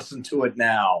 Go listen to it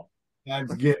now.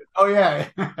 That's good. Oh yeah.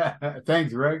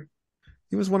 Thanks, Greg.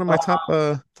 He was one of my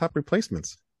top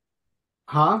replacements.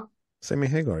 Huh? Sammy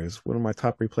Hagar is one of my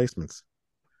top replacements.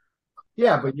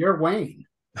 Yeah, but you're Wayne.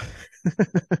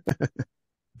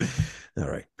 All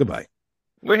right. Goodbye.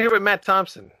 We're here with Matt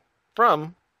Thompson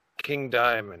from King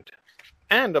Diamond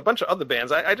and a bunch of other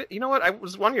bands. You know what? I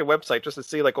was on your website just to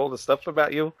see like all the stuff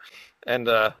about you, and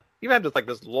you had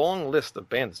this long list of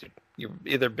bands you've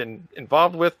either been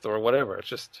involved with or whatever. It's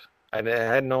just I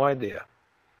had no idea.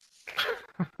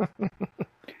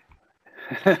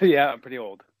 Yeah, I'm pretty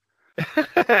old.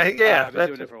 Yeah, I've been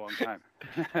doing it for a long time.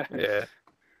 Yeah.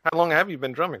 How long have you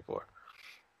been drumming for?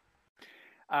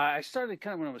 I started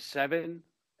kind of when I was 7,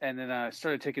 and then I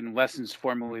started taking lessons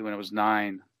formally when I was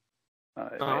 9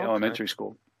 in elementary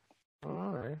school.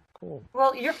 All right, cool.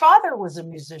 Well, your father was a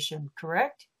musician,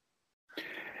 correct?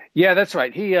 Yeah, that's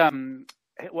right. He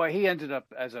ended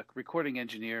up as a recording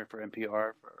engineer for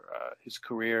NPR for his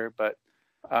career, but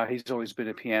he's always been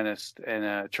a pianist and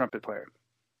a trumpet player.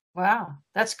 Wow,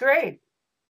 that's great.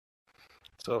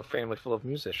 So a family full of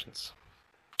musicians.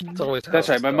 It's always that's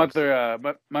right. My mother,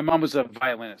 my mom was a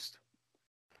violinist.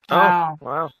 Wow. Oh,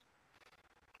 wow.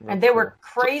 And they were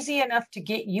crazy enough to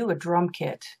get you a drum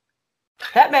kit.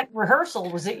 That meant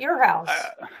rehearsal was at your house.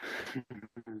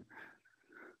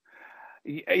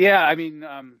 Yeah, I mean,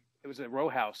 it was a row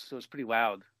house, so it was pretty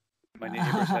loud. My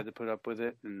neighbors had to put up with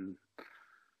it, and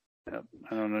I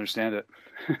don't understand it.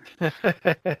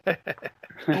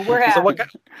 Well, we're happy. So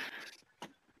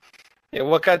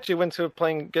what got you into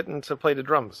getting to play the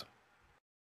drums?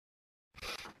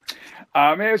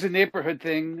 It was a neighborhood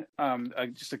thing.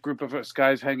 Just a group of us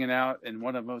guys hanging out, and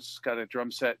one of us got a drum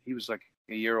set. He was like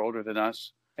a year older than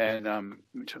us, and let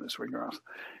me turn this ringer off.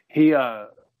 He got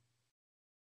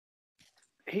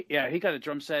a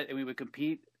drum set, and we would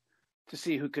compete to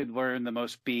see who could learn the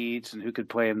most beats and who could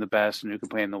play him the best and who could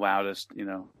play him the loudest. You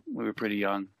know, we were pretty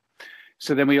young.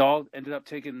 So then we all ended up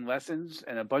taking lessons,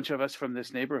 and a bunch of us from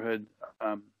this neighborhood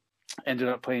ended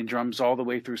up playing drums all the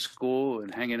way through school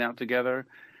and hanging out together.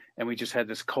 And we just had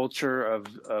this culture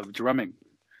of drumming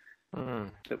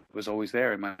that was always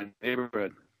there in my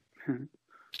neighborhood.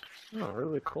 Oh,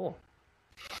 really cool.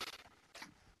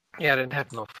 Yeah, I didn't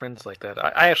have no friends like that.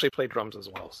 I actually play drums as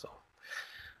well, so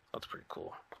that's pretty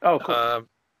cool. Oh, cool.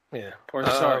 Yeah. Or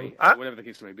sorry, whatever the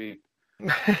case may be.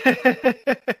 I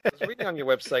was reading on your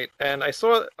website, and I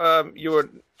saw you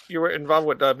were involved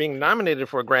with being nominated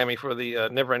for a Grammy for the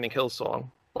Never Ending Hill song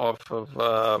off of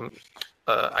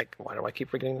why do I keep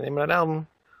forgetting the name of that album?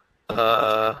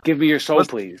 Give Me Your Soul,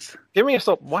 Please. Give Me Your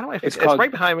Soul. Why do I forget? It's right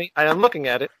behind me. I am looking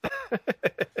at it.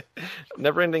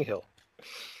 Never Ending Hill.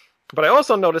 But I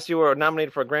also noticed you were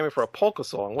nominated for a Grammy for a polka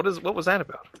song. What was that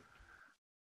about?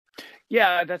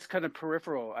 Yeah, that's kind of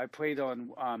peripheral. I played on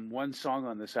one song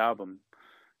on this album.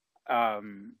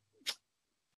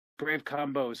 Brave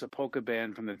Combo is a polka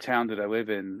band from the town that I live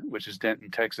in, which is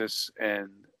Denton, Texas, and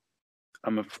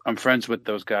I'm friends with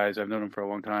those guys. I've known them for a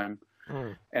long time,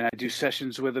 and I do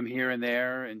sessions with them here and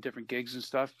there and different gigs and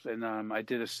stuff. And I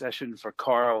did a session for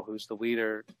Carl, who's the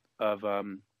leader of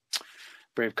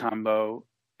Brave Combo,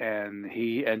 and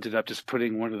he ended up just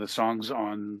putting one of the songs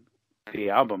on the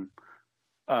album.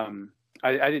 I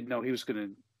didn't know he was going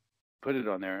to put it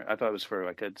on there. I thought it was for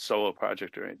like a solo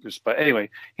project or just. But anyway,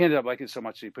 he ended up liking it so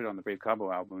much that he put it on the Brave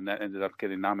Combo album, and that ended up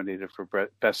getting nominated for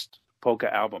Best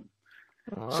Polka Album.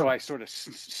 Wow. So I sort of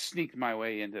sneaked my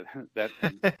way into that.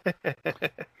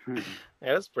 Yeah,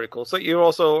 that's pretty cool. So you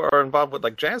also are involved with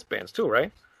like jazz bands too,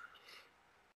 right?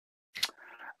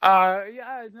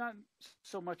 Yeah, not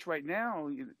so much right now.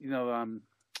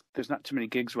 There's not too many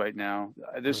gigs right now.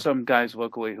 There's some guys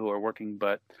locally who are working,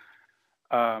 but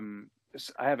I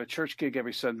have a church gig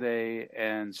every Sunday,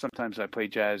 and sometimes I play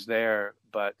jazz there.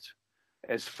 But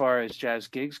as far as jazz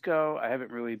gigs go, I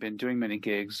haven't really been doing many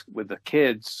gigs with the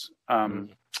kids.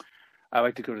 I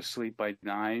like to go to sleep by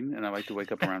 9, and I like to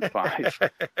wake up around 5.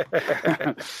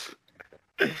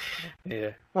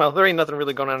 Yeah. Well, there ain't nothing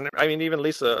really going on. I mean, even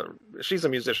Lisa, she's a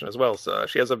musician as well. So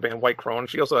she has a band, White Crone.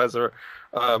 She also has her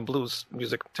blues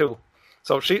music too.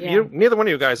 So neither one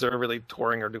of you guys are really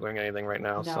touring or doing anything right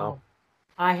now. No. So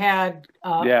I had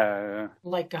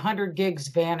like 100 gigs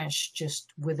vanish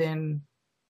just within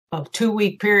a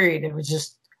 2-week period. It was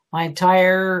just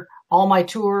all my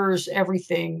tours,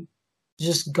 everything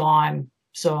just gone.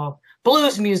 So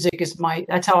blues music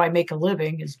that's how I make a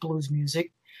living, is blues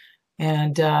music.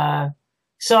 And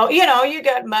so, you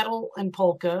got metal and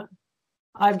polka.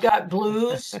 I've got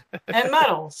blues and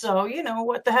metal. So,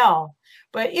 what the hell.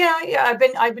 But yeah,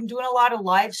 I've been doing a lot of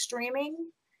live streaming.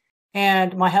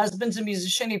 And my husband's a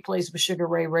musician. He plays with Sugar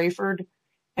Ray Rayford.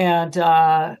 And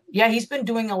he's been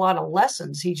doing a lot of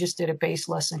lessons. He just did a bass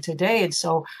lesson today. And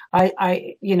so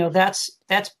that's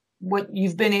what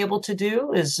you've been able to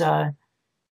do, is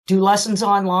do lessons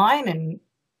online and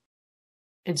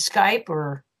Skype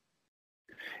or.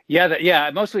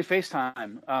 Yeah, mostly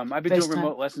FaceTime. I've been doing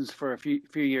remote lessons for a few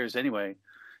years anyway.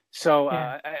 So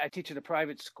I teach at a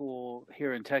private school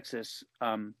here in Texas,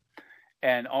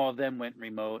 and all of them went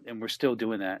remote, and we're still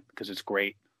doing that because it's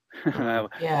great.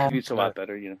 It's a lot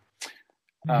better,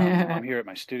 I'm here at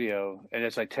my studio, and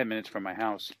it's like 10 minutes from my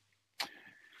house.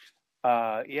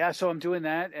 So I'm doing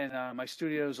that, and my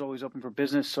studio is always open for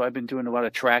business. So I've been doing a lot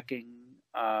of tracking.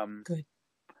 Good.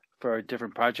 For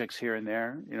different projects here and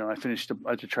there. I finished a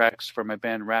bunch of tracks for my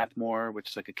band Rathmore, which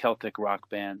is like a Celtic rock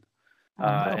band.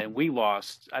 And we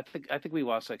lost, I think we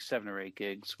lost like 7 or 8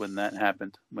 gigs when that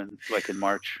happened, like in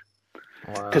March.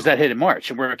 Because that hit in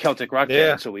March, and we're a Celtic rock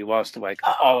band, so we lost like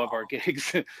all of our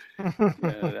gigs.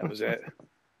 That was it.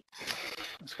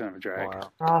 It's kind of a drag.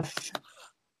 Wow.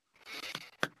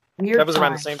 That was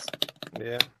around the same.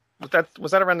 Yeah.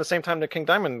 Was that around the same time the King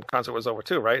Diamond concert was over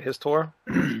too, right? His tour.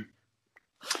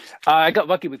 I got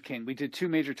lucky with King. We did 2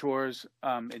 major tours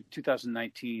in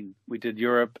 2019. We did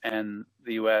Europe and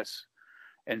the US,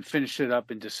 and finished it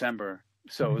up in December.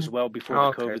 So it was well before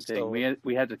the COVID thing.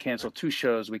 We had to cancel 2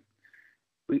 shows. We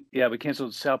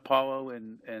canceled Sao Paulo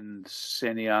and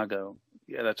Santiago.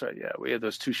 Yeah, that's right. Yeah, we had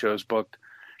those 2 shows booked,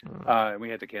 and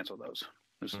we had to cancel those.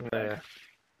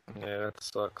 Yeah, that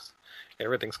sucks.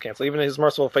 Everything's canceled, even his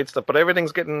Merciful Fate stuff. But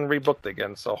everything's getting rebooked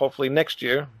again. So hopefully next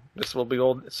year this will be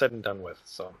all said and done with.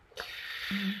 So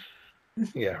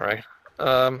yeah, right.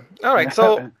 All right.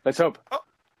 So let's hope.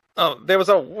 Oh, there was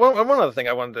one other thing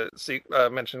I wanted to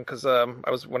mention, because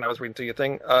when I was reading through your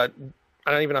thing, I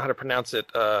don't even know how to pronounce it.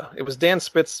 It was Dan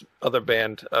Spitz's other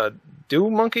band, Do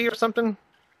Monkey or something.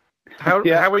 How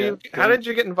were you? How did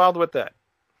you get involved with that?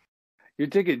 You're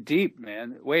digging deep,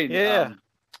 man. Wait. Yeah.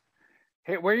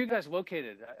 Hey, where are you guys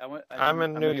located? I'm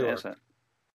in New York.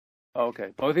 Oh, okay,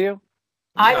 both of you?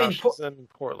 I'm in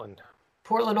Portland.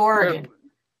 Portland, Oregon.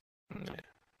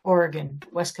 Oregon,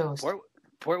 West Coast.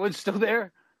 Portland's still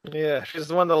there? Yeah,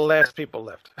 she's one of the last people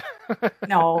left.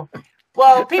 No.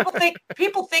 Well, people think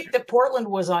that Portland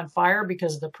was on fire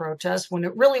because of the protests, when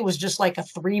it really was just like a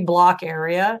 3-block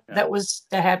area that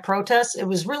had protests. It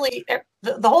was really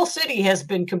the whole city has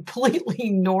been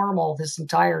completely normal this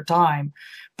entire time.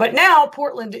 But now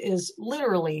Portland is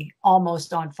literally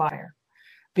almost on fire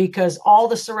because all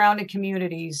the surrounding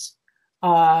communities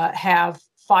have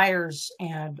fires,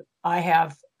 and I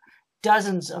have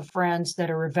dozens of friends that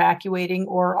are evacuating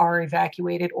or are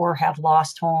evacuated or have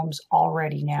lost homes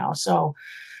already now. So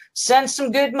send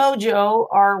some good mojo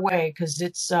our way, because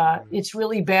it's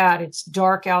really bad. It's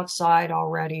dark outside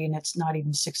already, and it's not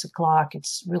even 6 o'clock.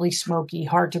 It's really smoky,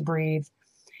 hard to breathe.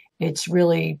 It's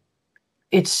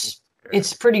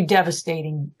pretty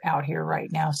devastating out here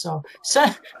right now. So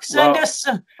send us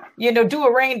some, do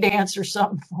a rain dance or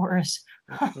something for us.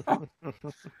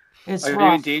 It's Are rough.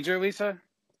 you in danger, Lisa?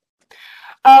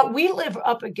 We live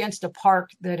up against a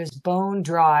park that is bone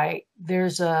dry.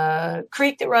 There's a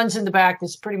creek that runs in the back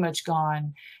that's pretty much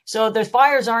gone. So the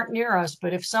fires aren't near us,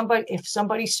 but if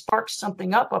somebody sparks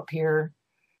something up here,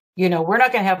 we're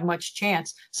not going to have much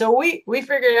chance. So we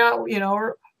figured out,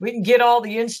 we can get all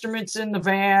the instruments in the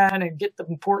van and get the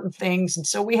important things. And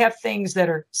so we have things that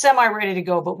are semi ready to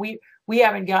go, but we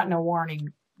haven't gotten a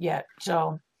warning yet.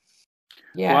 So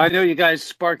yeah. Well, I know you guys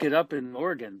spark it up in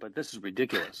Oregon, but this is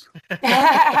ridiculous.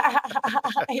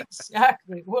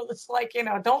 Exactly. Well, it's like,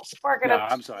 don't spark it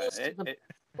up. I'm sorry. The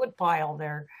wood pile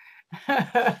there.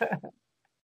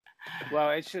 Well,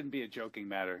 it shouldn't be a joking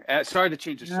matter. Sorry to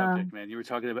change the subject, man. You're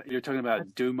talking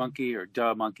about Do Monkey or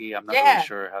Duh Monkey. I'm not really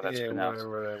sure how that's pronounced.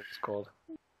 Whatever it's called.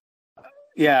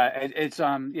 Yeah,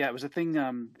 it was a thing.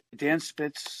 Dan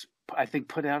Spitz, I think,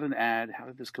 put out an ad. How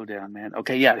did this go down, man?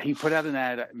 Okay, yeah, he put out an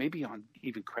ad, maybe on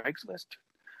even Craigslist.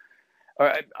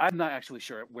 Or I'm not actually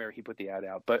sure where he put the ad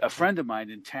out, but a friend of mine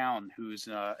in town who's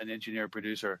an engineer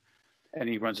producer, and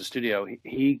he runs a studio.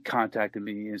 He contacted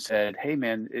me and said, "Hey,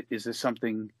 man, is this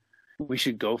something we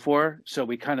should go for?" So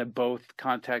we kind of both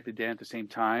contacted Dan at the same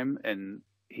time, and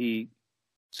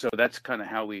so that's kind of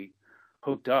how we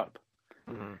hooked up.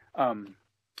 Mm-hmm.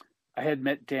 I had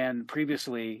met Dan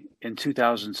previously in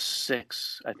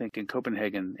 2006, I think, in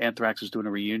Copenhagen. Anthrax was doing a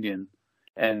reunion,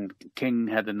 and King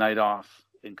had the night off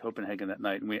in Copenhagen that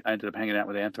night, and I ended up hanging out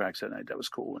with Anthrax that night. That was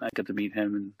cool, and I got to meet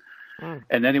him.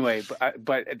 And anyway,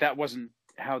 but that wasn't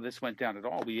how this went down at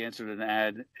all. We answered an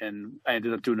ad, and I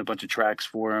ended up doing a bunch of tracks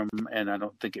for him, and I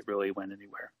don't think it really went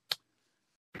anywhere.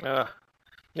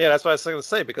 Yeah, that's what I was going to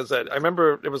say, because I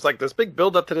remember it was like this big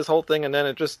build up to this whole thing, and then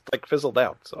it just like fizzled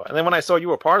out. So, and then when I saw you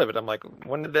were part of it, I'm like,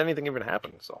 when did anything even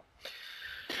happen? So,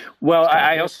 well,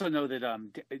 I also know that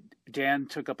Dan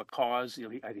took up a cause.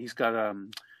 He's got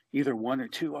either one or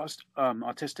two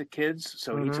autistic kids,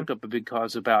 so he took up a big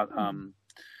cause about.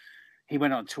 He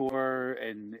went on tour,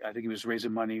 and I think he was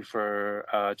raising money for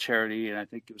charity, and I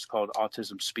think it was called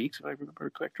Autism Speaks, if I remember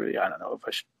correctly. I don't know if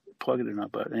I should plug it or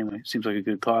not, but anyway, it seems like a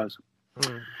good cause.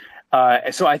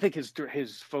 So I think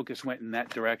his focus went in that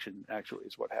direction, actually,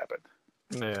 is what happened.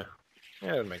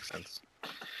 Yeah, it makes sense.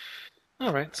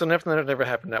 All right, so nothing ever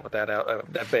happened with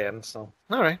that band. So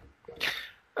all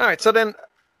right. So then,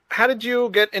 how did you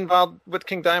get involved with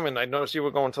King Diamond? I noticed you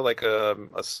were going to like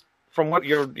from what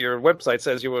your website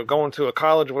says, you were going to a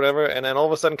college or whatever, and then all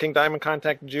of a sudden King Diamond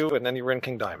contacted you, and then you were in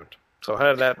King Diamond. So how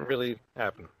did that really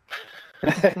happen?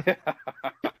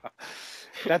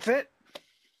 That's it.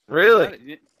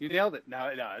 Really? You nailed it.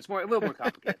 No, it's a little more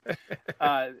complicated.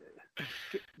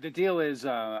 The deal is,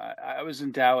 I was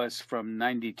in Dallas from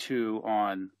 '92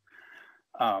 on,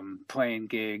 playing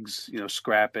gigs,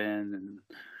 scrapping,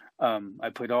 and I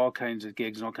played all kinds of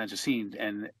gigs and all kinds of scenes,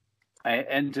 and I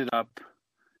ended up.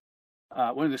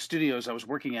 One of the studios I was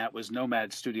working at was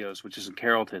Nomad Studios, which is in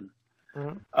Carrollton.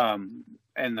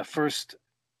 And the first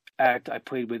act I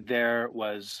played with there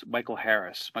was Michael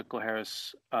Harris. Michael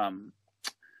Harris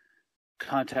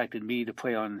contacted me to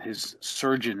play on his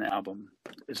Surgeon album.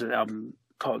 It's an album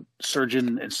called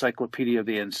Surgeon Encyclopedia of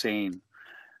the Insane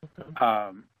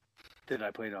that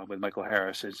I played on with Michael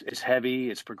Harris. It's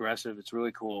heavy, it's progressive, it's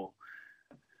really cool.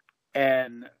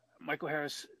 And Michael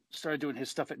Harris started doing his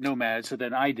stuff at Nomad, so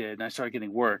then I did, and I started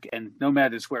getting work. And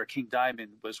Nomad is where King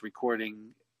Diamond was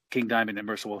recording King Diamond and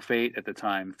Merciful Fate at the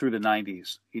time, through the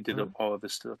 90s. He did all of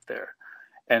this stuff there.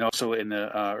 And also in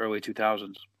the early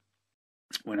 2000s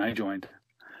when I joined.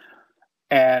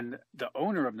 And the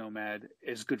owner of Nomad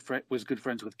was good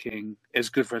friends with King,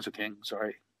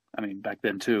 sorry. I mean, back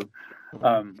then too.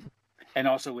 And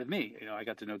also with me, I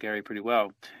got to know Gary pretty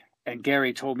well. And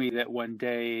Gary told me that one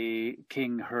day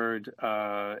King heard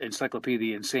Encyclopedia of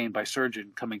the Insane by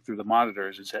Surgeon coming through the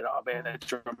monitors and said, "Oh man, that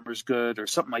drummer's good," or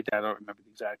something like that. I don't remember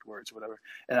the exact words or whatever.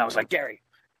 And I was like, "Gary,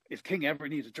 if King ever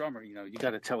needs a drummer, you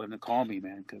got to tell him to call me,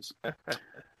 man, because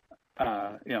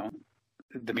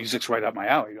the music's right up my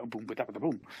alley. Boom, ba da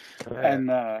boom." And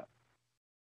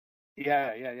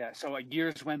yeah. So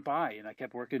years went by, and I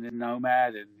kept working in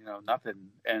Nomad, and nothing.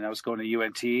 And I was going to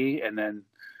UNT, and then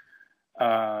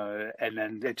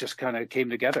it just kind of came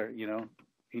together.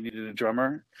 He needed a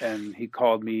drummer, and he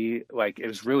called me. Like, it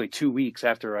was really 2 weeks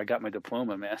after I got my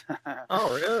diploma, man.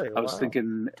 Oh, really? I was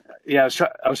thinking, I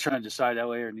was trying to decide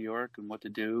LA or New York and what to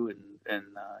do, and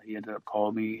he ended up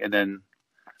calling me, and then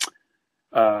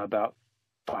about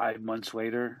 5 months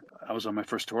later, I was on my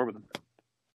first tour with him.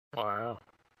 Wow,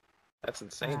 that's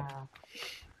insane. Wow.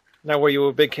 Now, were you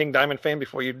a big King Diamond fan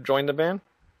before you joined the band?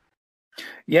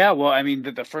 Yeah, well, I mean,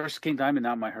 the first King Diamond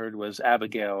album I heard was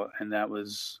Abigail, and that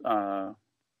was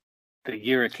the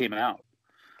year it came out.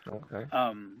 Okay.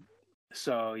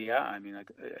 So yeah, I mean,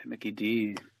 like Mickey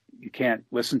D, you can't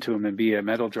listen to him and be a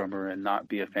metal drummer and not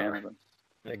be a fan of him.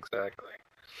 Exactly.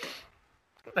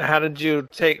 How did you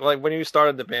take, like, when you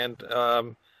started the band?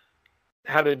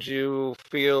 How did you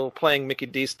feel playing Mickey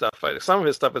D stuff? Some of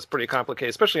his stuff is pretty complicated,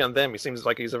 especially on them. He seems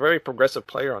like he's a very progressive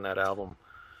player on that album.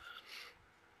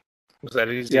 Was that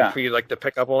easy for you, like, to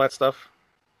pick up all that stuff?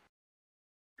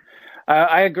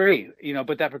 I agree,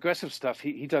 but that progressive stuff,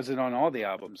 he does it on all the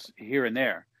albums here and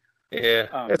there.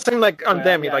 Yeah, it seemed like on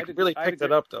them he really picked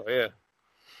it up, though. Yeah.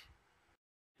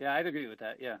 Yeah, I'd agree with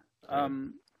that. Yeah.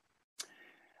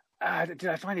 Did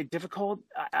I find it difficult?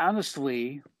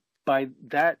 Honestly, by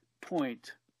that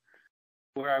point,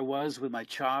 where I was with my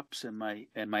chops and my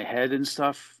head and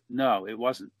stuff, no, it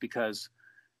wasn't, because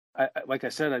like I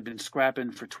said, I've been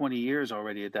scrapping for 20 years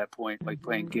already at that point, like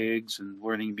playing gigs and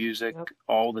learning music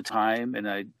all the time. And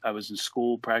I was in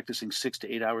school practicing 6 to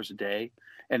 8 hours a day,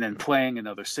 and then playing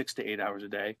another 6 to 8 hours a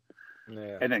day,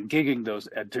 and then gigging those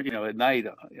at night,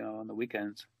 on the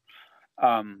weekends.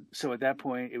 So at that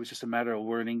point, it was just a matter of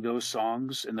learning those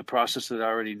songs in the process that I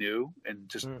already knew, and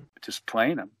just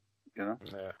playing them, Yeah.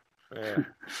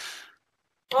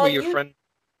 Well, your friend.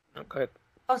 Oh, go ahead.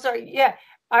 Oh, sorry. Yeah.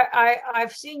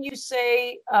 I've seen you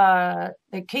say that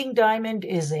King Diamond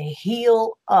is a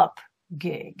heel up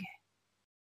gig.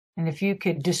 And if you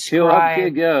could describe, heel up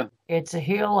gig, yeah. It's a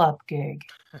heel up gig.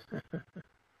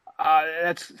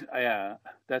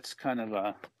 That's kind of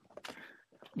a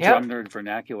drum nerd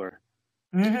vernacular.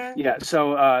 Mm-hmm. Yeah,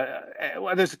 so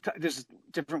there's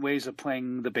different ways of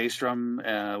playing the bass drum.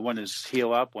 One is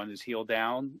heel up, one is heel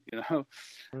down.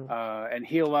 And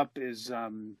heel up is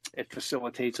it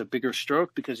facilitates a bigger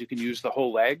stroke because you can use the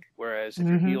whole leg, whereas if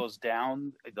your heel is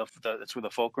down, that's where the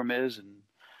fulcrum is,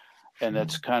 and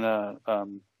that's kind of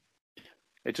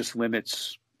it just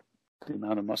limits the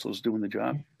amount of muscles doing the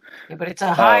job. Yeah, but it's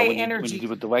a high when energy. you do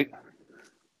with the light.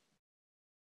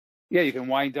 Yeah, you can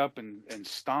wind up and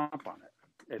stomp on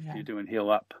it if you're doing heel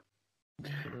up.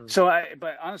 So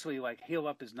but honestly, like, heel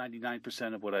up is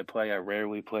 99% of what I play. I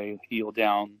rarely play heel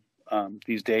down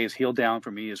these days. Heel down for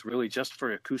me is really just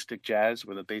for acoustic jazz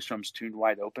where the bass drum's tuned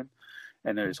wide open,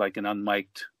 and there's like an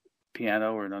unmiked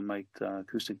piano or an unmiked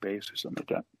acoustic bass or something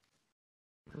like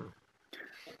that.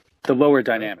 The lower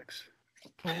dynamics.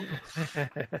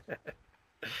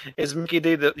 Is Mickey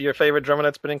D your favorite drummer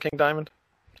that's been in King Diamond?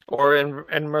 Or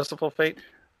in Merciful Fate?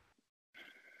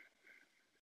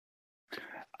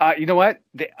 You know what?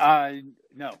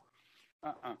 No.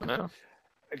 No?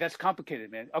 That's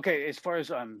complicated, man. Okay, as far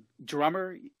as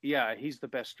drummer, yeah, he's the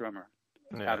best drummer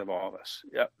out of all of us.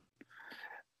 Yep.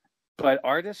 But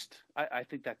artist, I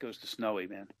think that goes to Snowy,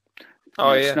 man.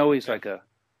 Snowy's like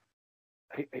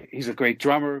he's a great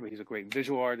drummer, but he's a great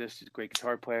visual artist. He's a great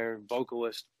guitar player,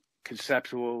 vocalist,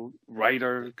 conceptual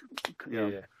writer.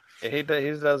 Yeah, he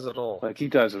does it all. Like, he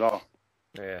does it all.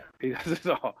 Yeah, he does it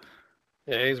all.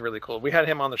 Yeah, he's really cool. We had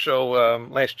him on the show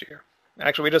last year.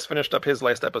 Actually, we just finished up his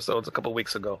last episodes a couple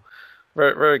weeks ago.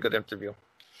 Very, very good interview.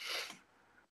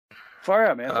 Far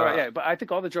out, man. Far out, yeah. But I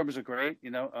think all the drummers are great.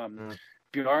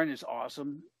 Bjorn is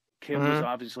awesome. Kim was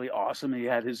obviously awesome. He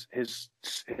had his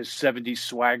 70s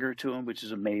swagger to him, which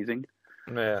is amazing.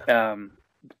 Yeah.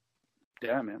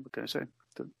 Yeah, man. What can I say?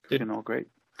 They're all great.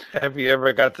 Have you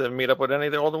ever got to meet up with any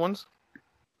of the older ones?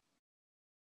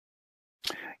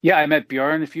 Yeah, I met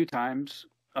Bjorn a few times.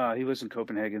 He lives in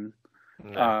Copenhagen.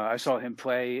 No. I saw him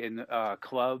play in a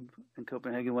club in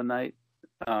Copenhagen one night,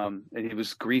 and he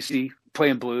was greasy,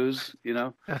 playing blues,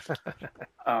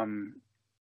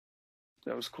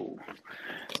 That was cool.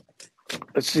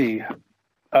 Let's see.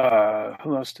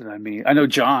 Who else did I meet? I know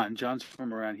John. John's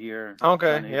from around here.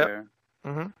 Okay, yeah.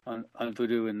 On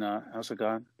Voodoo in House of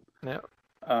God. Yeah.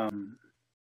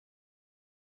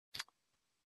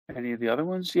 Any of the other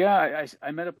ones? Yeah,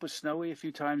 I met up with Snowy a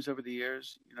few times over the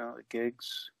years, at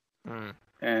gigs.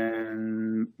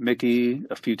 And Mickey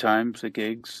a few times at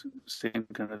gigs, same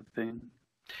kind of thing.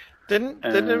 Didn't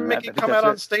Mickey come out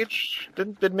on stage?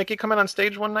 Did Mickey come out on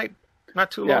stage one night not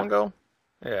too long ago?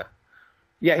 Yeah.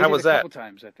 Yeah, how was that? A couple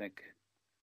times, I think.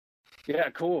 Yeah,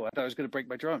 cool. I thought I was going to break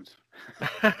my drums.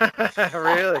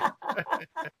 Really?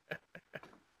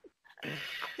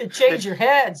 You change your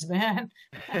heads, man.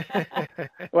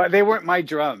 Well, they weren't my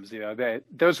drums,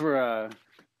 those were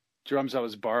drums I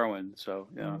was borrowing, so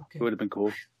It would have been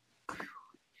cool.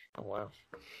 Oh, wow.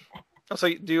 So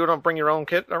you don't bring your own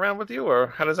kit around with you, or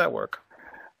how does that work?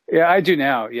 Yeah, I do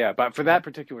now. Yeah, but for that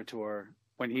particular tour,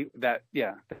 that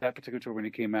particular tour when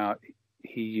he came out,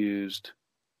 he used.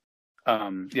 We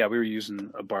were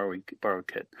using a borrowed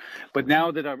kit. But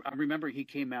now that I remember, he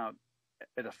came out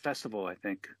at a festival, I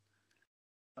think,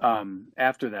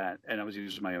 after that, and I was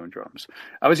using my own drums.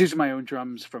 I was using my own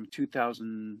drums from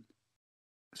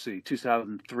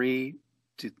 2003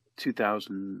 to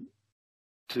 2000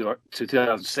 to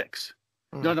 2006.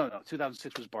 No,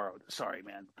 2006 was borrowed. Sorry,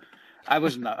 man. I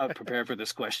was not prepared for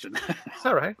this question. It's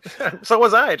all right. So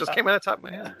was I. It just came out of the top of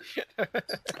my head.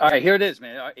 All right, here it is,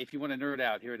 man. If you want to nerd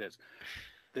out, here it is.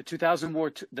 The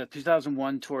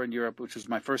 2001 tour in Europe, which was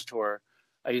my first tour,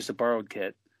 I used a borrowed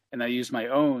kit, and I used my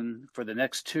own for the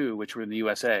next two, which were in the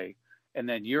USA. And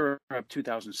then Europe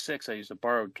 2006, I used a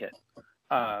borrowed kit.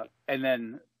 And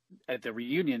then at the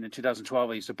reunion in 2012,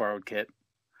 I used a borrowed kit.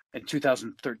 In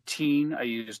 2013, I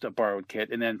used a borrowed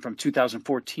kit. And then from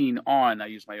 2014 on, I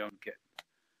used my own kit.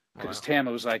 Because Tama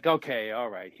was like, okay, all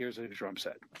right, here's a drum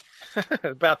set.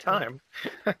 About time.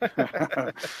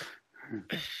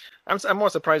 I'm more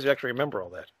surprised you actually remember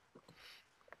all that.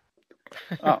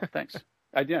 Oh, thanks.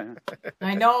 I do.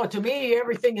 I know. To me,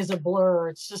 everything is a blur.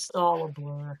 It's just all a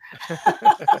blur.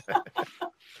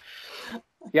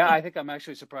 Yeah, I think I'm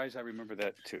actually surprised I remember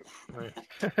that too. Right.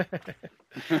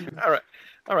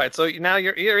 All right. So now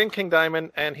you're in King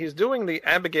Diamond, and he's doing the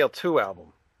Abigail 2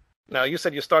 album. Now, you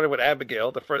said you started with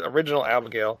Abigail, the original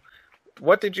Abigail.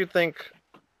 What did you think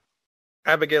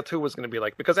Abigail 2 was going to be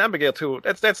like? Because Abigail 2,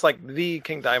 that's like the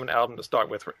King Diamond album to start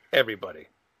with for everybody.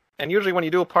 And usually when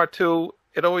you do a part 2,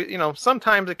 it always,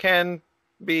 sometimes it can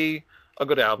be a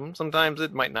good album. Sometimes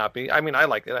it might not be. I mean, I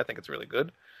like it. I think it's really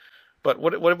good. But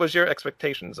what was your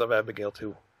expectations of Abigail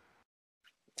 2?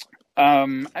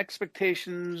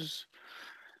 Expectations,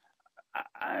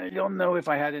 I don't know if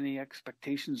I had any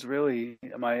expectations, really.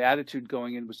 My attitude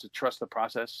going in was to trust the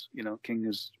process. King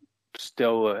is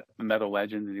still a metal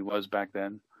legend, and he was back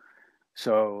then.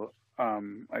 So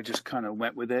I just kind of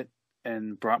went with it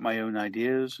and brought my own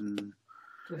ideas, and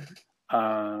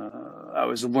I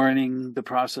was learning the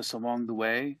process along the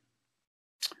way.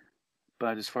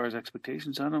 But as far as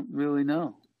expectations, I don't really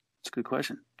know. It's a good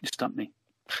question. You stumped me.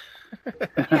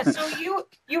 Yeah, so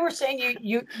you were saying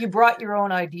you brought your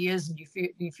own ideas, and you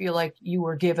feel like you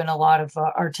were given a lot of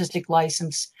artistic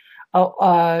license.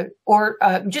 I'm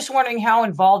just wondering, how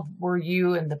involved were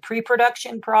you in the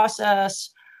pre-production process?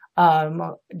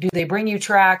 Do they bring you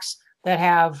tracks that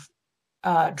have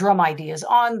drum ideas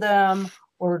on them,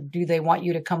 or do they want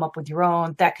you to come up with your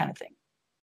own, that kind of thing?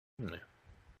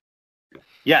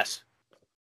 Yes.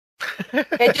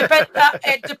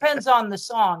 It depends on the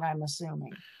song, I'm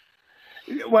assuming.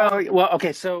 Well,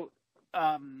 okay. So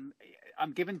I'm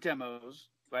given demos,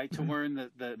 right, to learn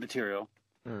the material.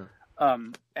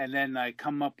 And then I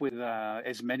come up with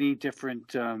as many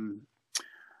different.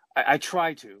 I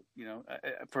try to,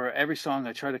 for every song,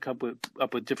 I try to come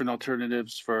up with different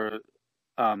alternatives for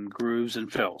grooves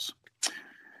and fills.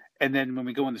 And then when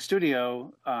we go in the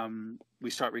studio, we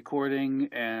start recording,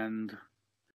 and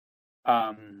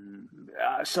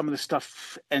some of the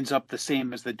stuff ends up the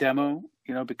same as the demo,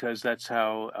 because that's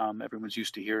how everyone's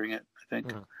used to hearing it, I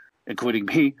think, including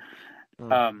me.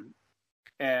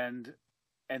 And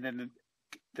then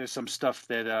there's some stuff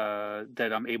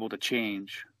that I'm able to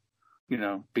change,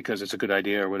 because it's a good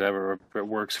idea or whatever, or it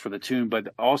works for the tune.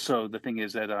 But also the thing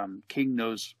is that King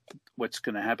knows what's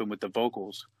going to happen with the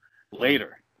vocals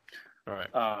later. All right.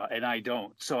 And I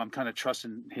don't. So I'm kind of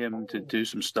trusting him to do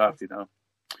some stuff,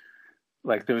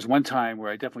 Like there was one time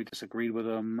where I definitely disagreed with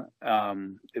him.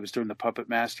 It was during the Puppet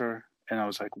Master, and I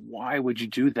was like, "Why would you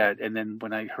do that?" And then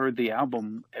when I heard the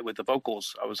album with the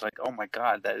vocals, I was like, "Oh my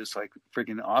god, that is like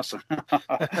freaking awesome!"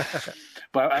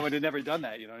 But I would have never done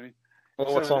that, you know what I mean?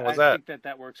 Well, what song was that? I think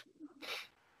that works.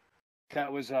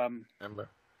 That was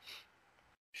Remember?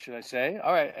 Should I say?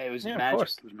 All right, it was Magic.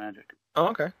 It was Magic. Oh,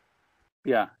 okay.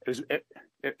 Yeah, it was.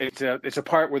 It's a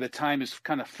part where the time is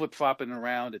kind of flip flopping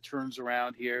around. It turns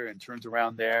around here and turns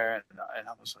around there, and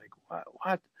I was like,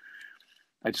 "What?"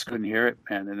 I just couldn't hear it,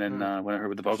 man. And then when I heard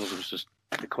with the vocals,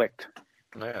 it clicked.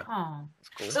 Yeah, that's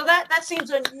cool. So that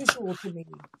seems unusual to me,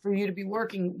 for you to be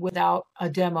working without a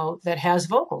demo that has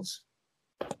vocals,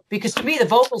 because to me the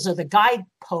vocals are the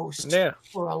guidepost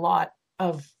for a lot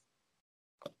of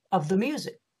the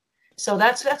music. So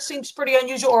that seems pretty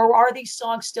unusual. Or are these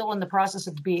songs still in the process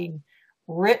of being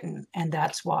written, and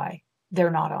that's why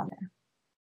they're not on there?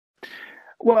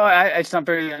 Well, it's not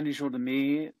very unusual to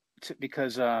me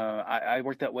because I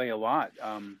work that way a lot.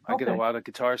 I get a lot of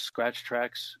guitar scratch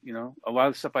tracks. A lot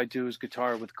of the stuff I do is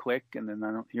guitar with click, and then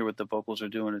I don't hear what the vocals are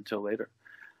doing until later.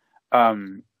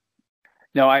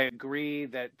 No, I agree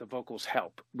that the vocals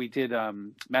help. We did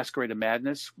Masquerade of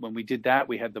Madness. When we did that,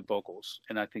 we had the vocals,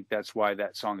 and I think that's why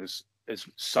that song is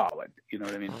solid. You know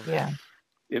what I mean? Yeah.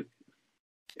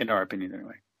 In our opinion,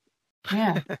 anyway.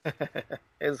 Yeah.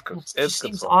 It's good. It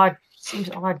seems odd seems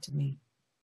odd to me.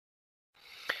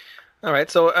 All right.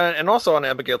 So, and also on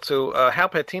Abigail too, Hal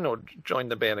Patino joined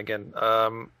the band again.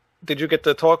 Did you get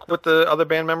to talk with the other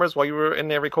band members while you were in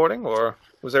there recording, or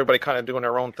was everybody kind of doing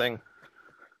their own thing?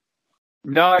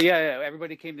 No, yeah,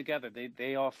 everybody came together.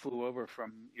 They all flew over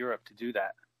from Europe to do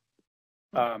that.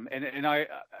 And I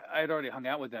had already hung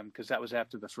out with them because that was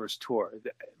after the first tour.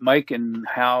 Mike and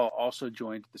Hal also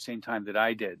joined at the same time that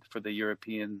I did for the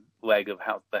European leg of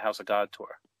the House of God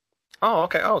tour. Oh,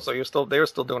 okay. Oh, so they were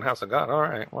still doing House of God. All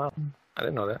right. Well, I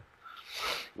didn't know that.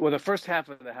 Well, the first half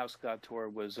of the House of God tour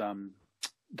was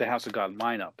the House of God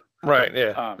lineup. Right.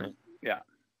 Yeah. Yeah.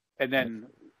 And then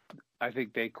I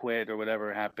think they quit or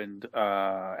whatever happened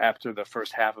after the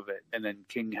first half of it, and then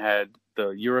King had the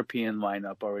European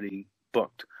lineup already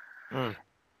booked.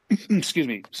 Excuse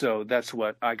me. So that's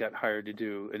what I got hired to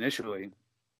do initially.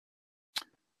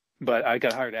 But I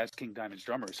got hired as King Diamond's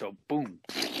drummer. So boom.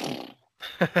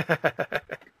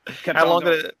 How long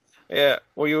did it? Yeah.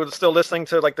 Were you still listening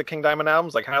to like the King Diamond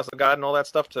albums, like House of God and all that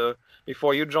stuff,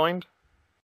 before you joined?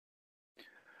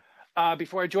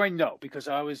 Before I joined, no, because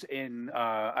I was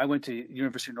I went to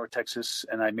University of North Texas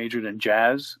and I majored in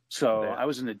jazz. So I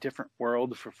was in a different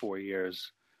world for 4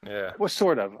 years. Yeah. Well,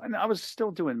 sort of. And I was still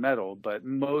doing metal, but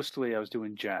mostly I was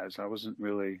doing jazz. I wasn't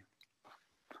really,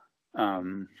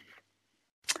 my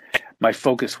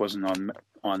focus wasn't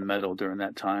on metal during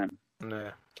that time.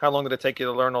 Yeah. How long did it take you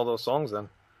to learn all those songs then?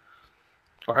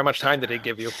 Or how much time did he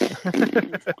give you?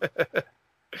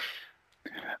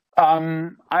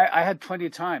 I had plenty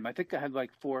of time. I think I had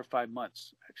like 4 or 5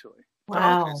 months actually.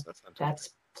 Wow, Oh, okay, so that's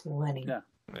plenty. Yeah.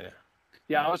 Yeah.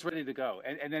 Yeah, I was ready to go.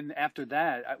 And then after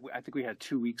that, I think we had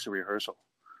 2 weeks of rehearsal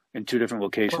in 2 different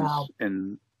locations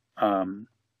in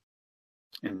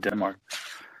Denmark.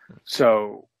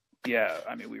 So, yeah,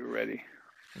 I mean, we were ready.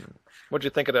 What'd you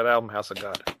think of that album, House of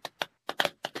God?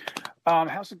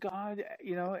 House of God,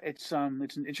 it's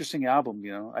an interesting album,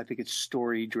 I think it's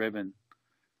story driven.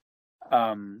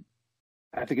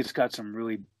 I think it's got some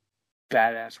really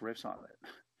badass riffs on it.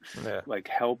 Yeah. Like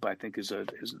Help, I think is a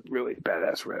really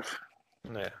badass riff.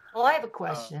 Yeah. Well, I have a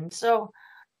question. So,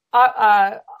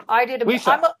 I did.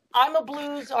 I'm a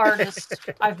blues artist.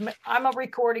 I'm a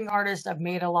recording artist. I've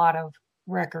made a lot of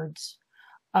records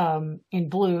in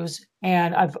blues,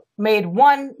 and I've made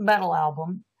one metal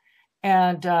album,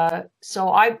 and so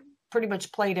I pretty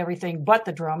much played everything but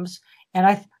the drums. And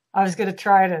I was going to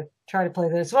try to play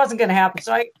this. It wasn't going to happen.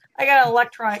 So I got an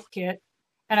electronic kit,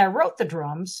 and I wrote the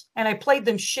drums, and I played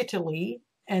them shittily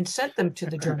and sent them to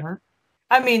the drummer.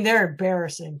 I mean, they're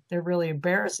embarrassing. They're really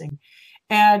embarrassing.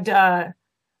 And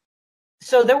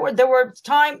so there were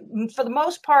time, for the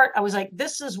most part, I was like,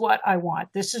 this is what I want.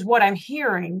 This is what I'm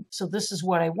hearing. So this is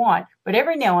what I want. But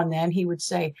every now and then he would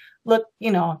say, look,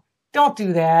 don't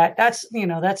do that.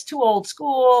 That's too old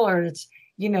school, or it's,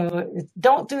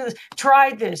 don't do this.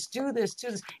 Try this, do this,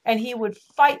 do this. And he would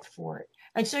fight for it.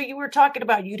 And so you were talking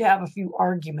about you'd have a few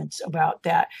arguments about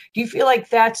that. Do you feel like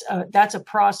that's a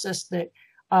process that,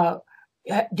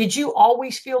 did you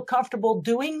always feel comfortable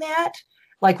doing that?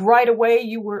 Like right away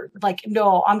you were like,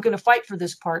 no, I'm going to fight for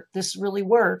this part. This really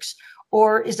works.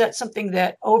 Or is that something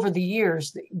that over the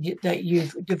years that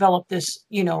you've developed this,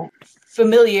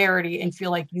 familiarity and feel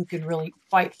like you could really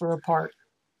fight for a part?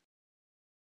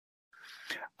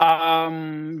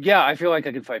 Yeah, I feel like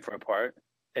I could fight for a part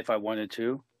if I wanted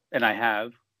to, and I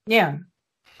have. Yeah.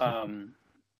 And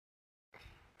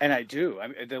I do. I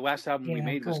mean, the last album we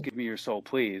made was "Give Me Your Soul,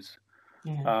 Please."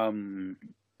 Yeah.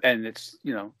 And it's,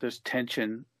 there's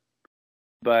tension,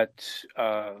 but,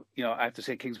 I have to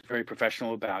say King's very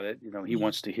professional about it. He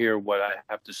wants to hear what I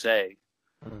have to say.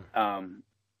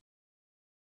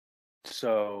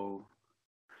 So,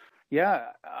 yeah,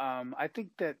 I think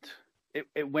that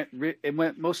it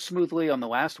went most smoothly on the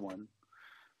last one.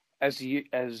 As the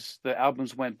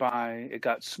albums went by, it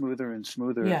got smoother and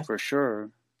smoother for sure.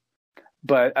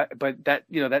 But that,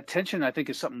 that tension, I think,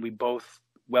 is something we both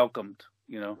welcomed,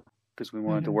 because we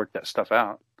wanted to work that stuff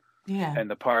out. Yeah. And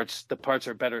the parts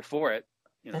are better for it.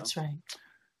 That's right.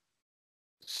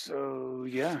 So,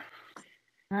 yeah.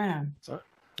 Yeah. So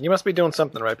you must be doing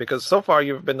something right, because so far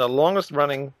you've been the longest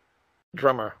running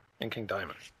drummer in King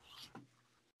Diamond.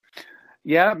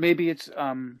 Yeah, maybe it's,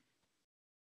 I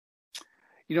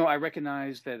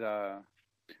recognize that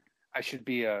I should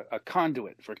be a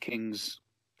conduit for King's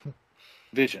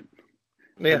vision,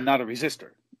 and not a resistor.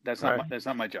 That's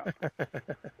not my job.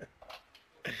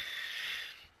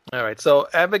 All right. So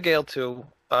Abigail too.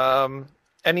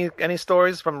 Any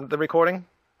stories from the recording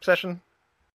session?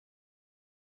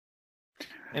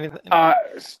 Anything?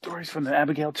 Stories from the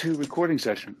Abigail 2 recording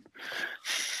session.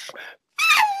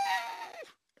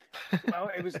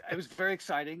 Well, it was very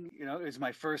exciting. You know, it was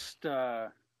my first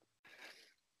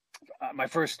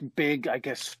big, I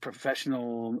guess,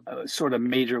 professional sort of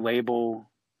major label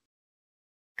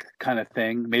kind of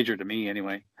thing, major to me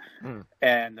anyway.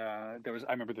 And I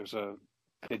remember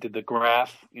they did the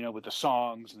graph, you know, with the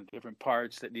songs and the different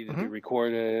parts that needed to be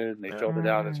recorded, and they filled it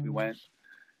out as we went,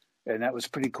 and that was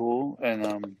pretty cool.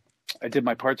 And I did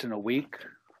my parts in a week.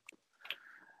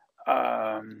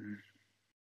 Hung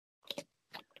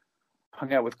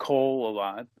out with Cole a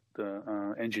lot,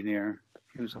 the engineer.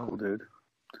 He was a cool dude.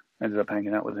 Ended up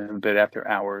hanging out with him a bit after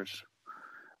hours.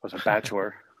 I was a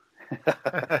bachelor.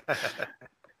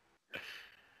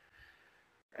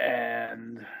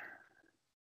 And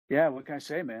yeah, what can I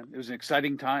say, man? It was an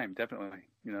exciting time, definitely,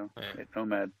 you know, at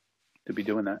Nomad to be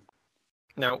doing that.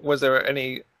 Now, was there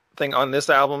anything on this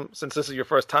album, since this is your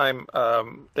first time,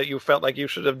 that you felt like you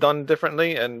should have done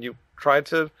differently and you tried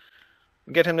to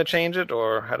get him to change it,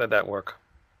 or how did that work?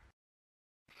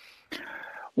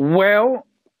 Well,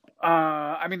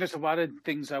 I mean, there's a lot of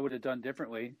things I would have done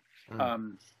differently.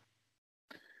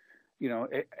 You know,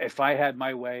 if I had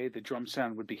my way, the drum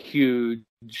sound would be huge,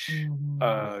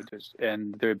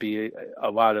 and there'd be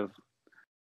a lot of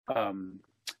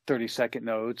 30-second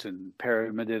notes and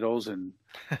paramadiddles and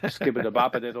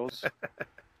skibbida-bopadiddles,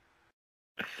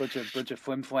 bunch of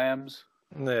flim-flams.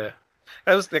 Yeah,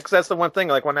 that's the one thing.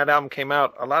 Like when that album came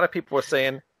out, a lot of people were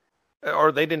saying,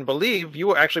 or they didn't believe you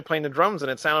were actually playing the drums, and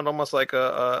it sounded almost like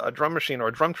a drum machine or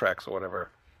drum tracks or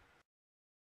whatever.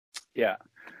 Yeah.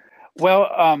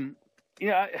 Well,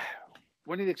 yeah,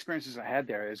 one of the experiences I had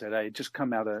there is that I had just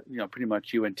come out of, you know, pretty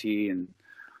much UNT and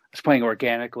was playing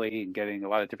organically and getting a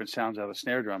lot of different sounds out of the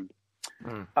snare drum.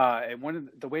 And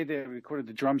the way they recorded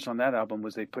the drums on that album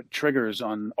was they put triggers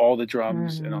on all the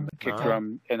drums and on the kick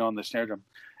drum and on the snare drum.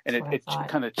 And it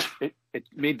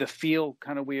made the feel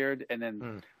kind of weird. And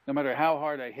then no matter how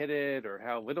hard I hit it or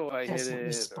how little I hit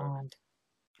it,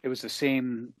 it was the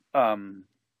same kind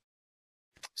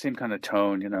of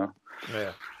tone, you know?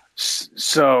 Yeah.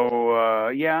 So,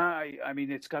 yeah, I mean,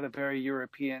 it's got a very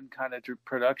European kind of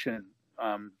production.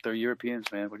 They're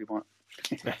Europeans, man. What do you want?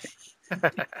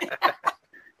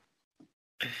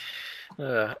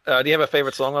 Do you have a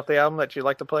favorite song off the album that you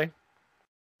like to play?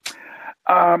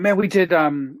 Man, we did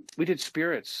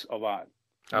Spirits a lot.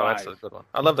 Oh, that's a good one.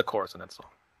 I love the chorus in that song.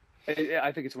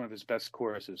 I think it's one of his best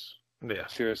choruses. Yeah,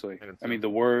 seriously. I mean, the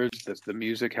words, the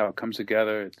music, how it comes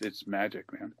together, it's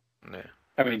magic, man. Yeah.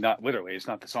 I mean, not literally. It's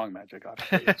not the song magic,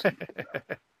 obviously.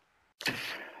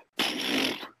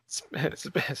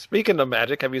 Speaking of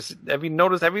magic, have you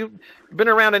noticed? Have you been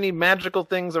around any magical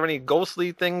things or any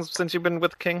ghostly things since you've been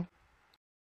with King?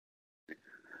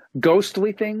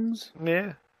 Ghostly things?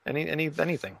 Yeah.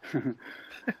 Anything? You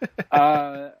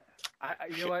know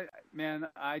what, man?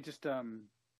 I just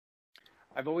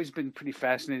I've always been pretty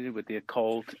fascinated with the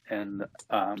occult and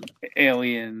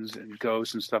aliens and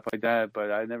ghosts and stuff like that,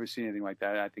 but I've never seen anything like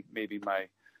that. I think maybe my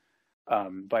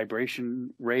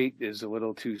vibration rate is a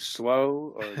little too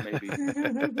slow, or maybe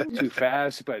too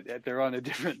fast. But they're on a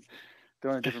different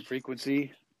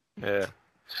frequency. Yeah.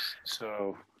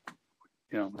 So,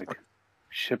 you know, like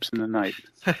ships in the night.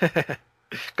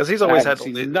 Because he's always had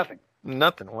nothing.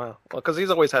 Nothing. Wow. Well, because he's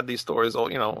always had these stories.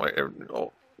 From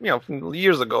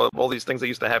years ago, of all these things that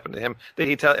used to happen to him. Did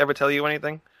he ever tell you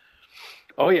anything?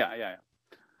 Oh yeah.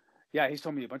 He's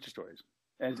told me a bunch of stories,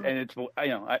 and it's, you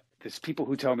know, there's people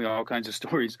who tell me all kinds of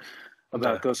stories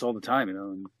about ghosts all the time, you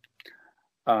know.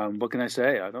 And what can I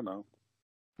say? I don't know.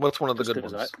 What's one of the good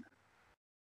ones?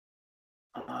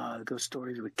 The ghost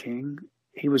stories with King.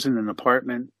 He was in an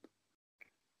apartment.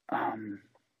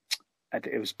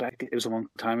 It was a long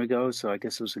time ago, so I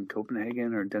guess it was in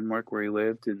Copenhagen or Denmark where he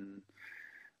lived, and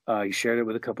he shared it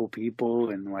with a couple of people,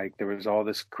 and like there was all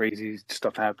this crazy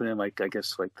stuff happening, like I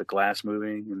guess like the glass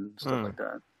moving and stuff like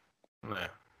that. Yeah,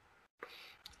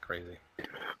 crazy.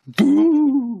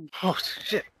 Boo! Oh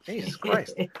shit! Jesus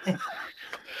Christ!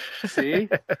 See,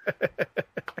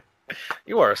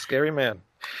 you are a scary man.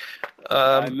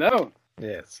 I know.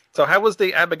 Yes. So, how was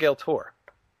the Abigail tour?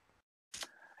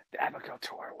 The Abigail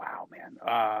tour. Wow, man.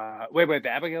 Wait. The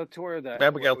Abigail tour. Or the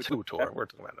Abigail 2 tour. We're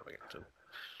talking about Abigail 2.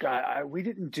 God, we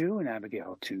didn't do an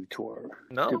Abigail 2 tour.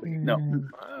 No? Did we? No.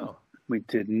 Wow. We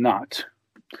did not.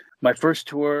 My tours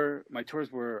were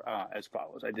as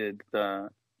follows. I did the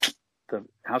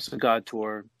House of God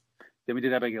tour. Then we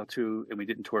did Abigail 2, and we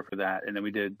didn't tour for that. And then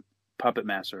we did Puppet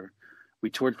Master. We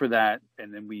toured for that,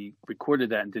 and then we recorded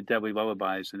that and did Deadly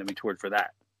Lullabies, and then we toured for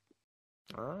that,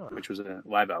 which was a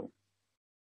live album.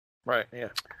 Right, yeah.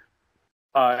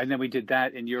 And then we did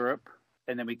that in Europe,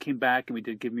 and then we came back and we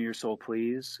did Give Me Your Soul,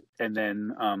 Please. And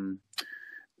then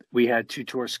we had 2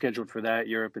 tours scheduled for that,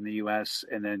 Europe and the U.S.,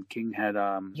 and then King had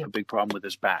a big problem with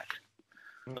his back.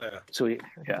 Yeah. So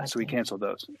we canceled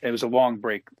those. It was a long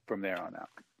break from there on out.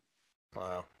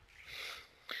 Wow.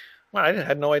 Well, I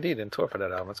had no idea he didn't tour for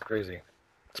that album. That's crazy.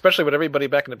 Especially with everybody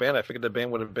back in the band. I figured the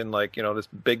band would have been like, this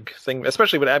big thing,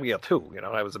 especially with Abigail too.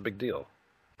 That was a big deal.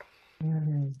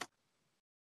 Mm-hmm.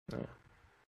 Yeah.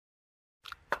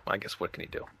 I guess what can he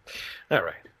do? All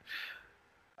right.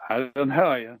 I don't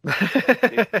know.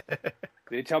 Yeah.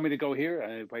 They tell me to go here,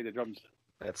 I play the drums.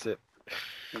 That's it.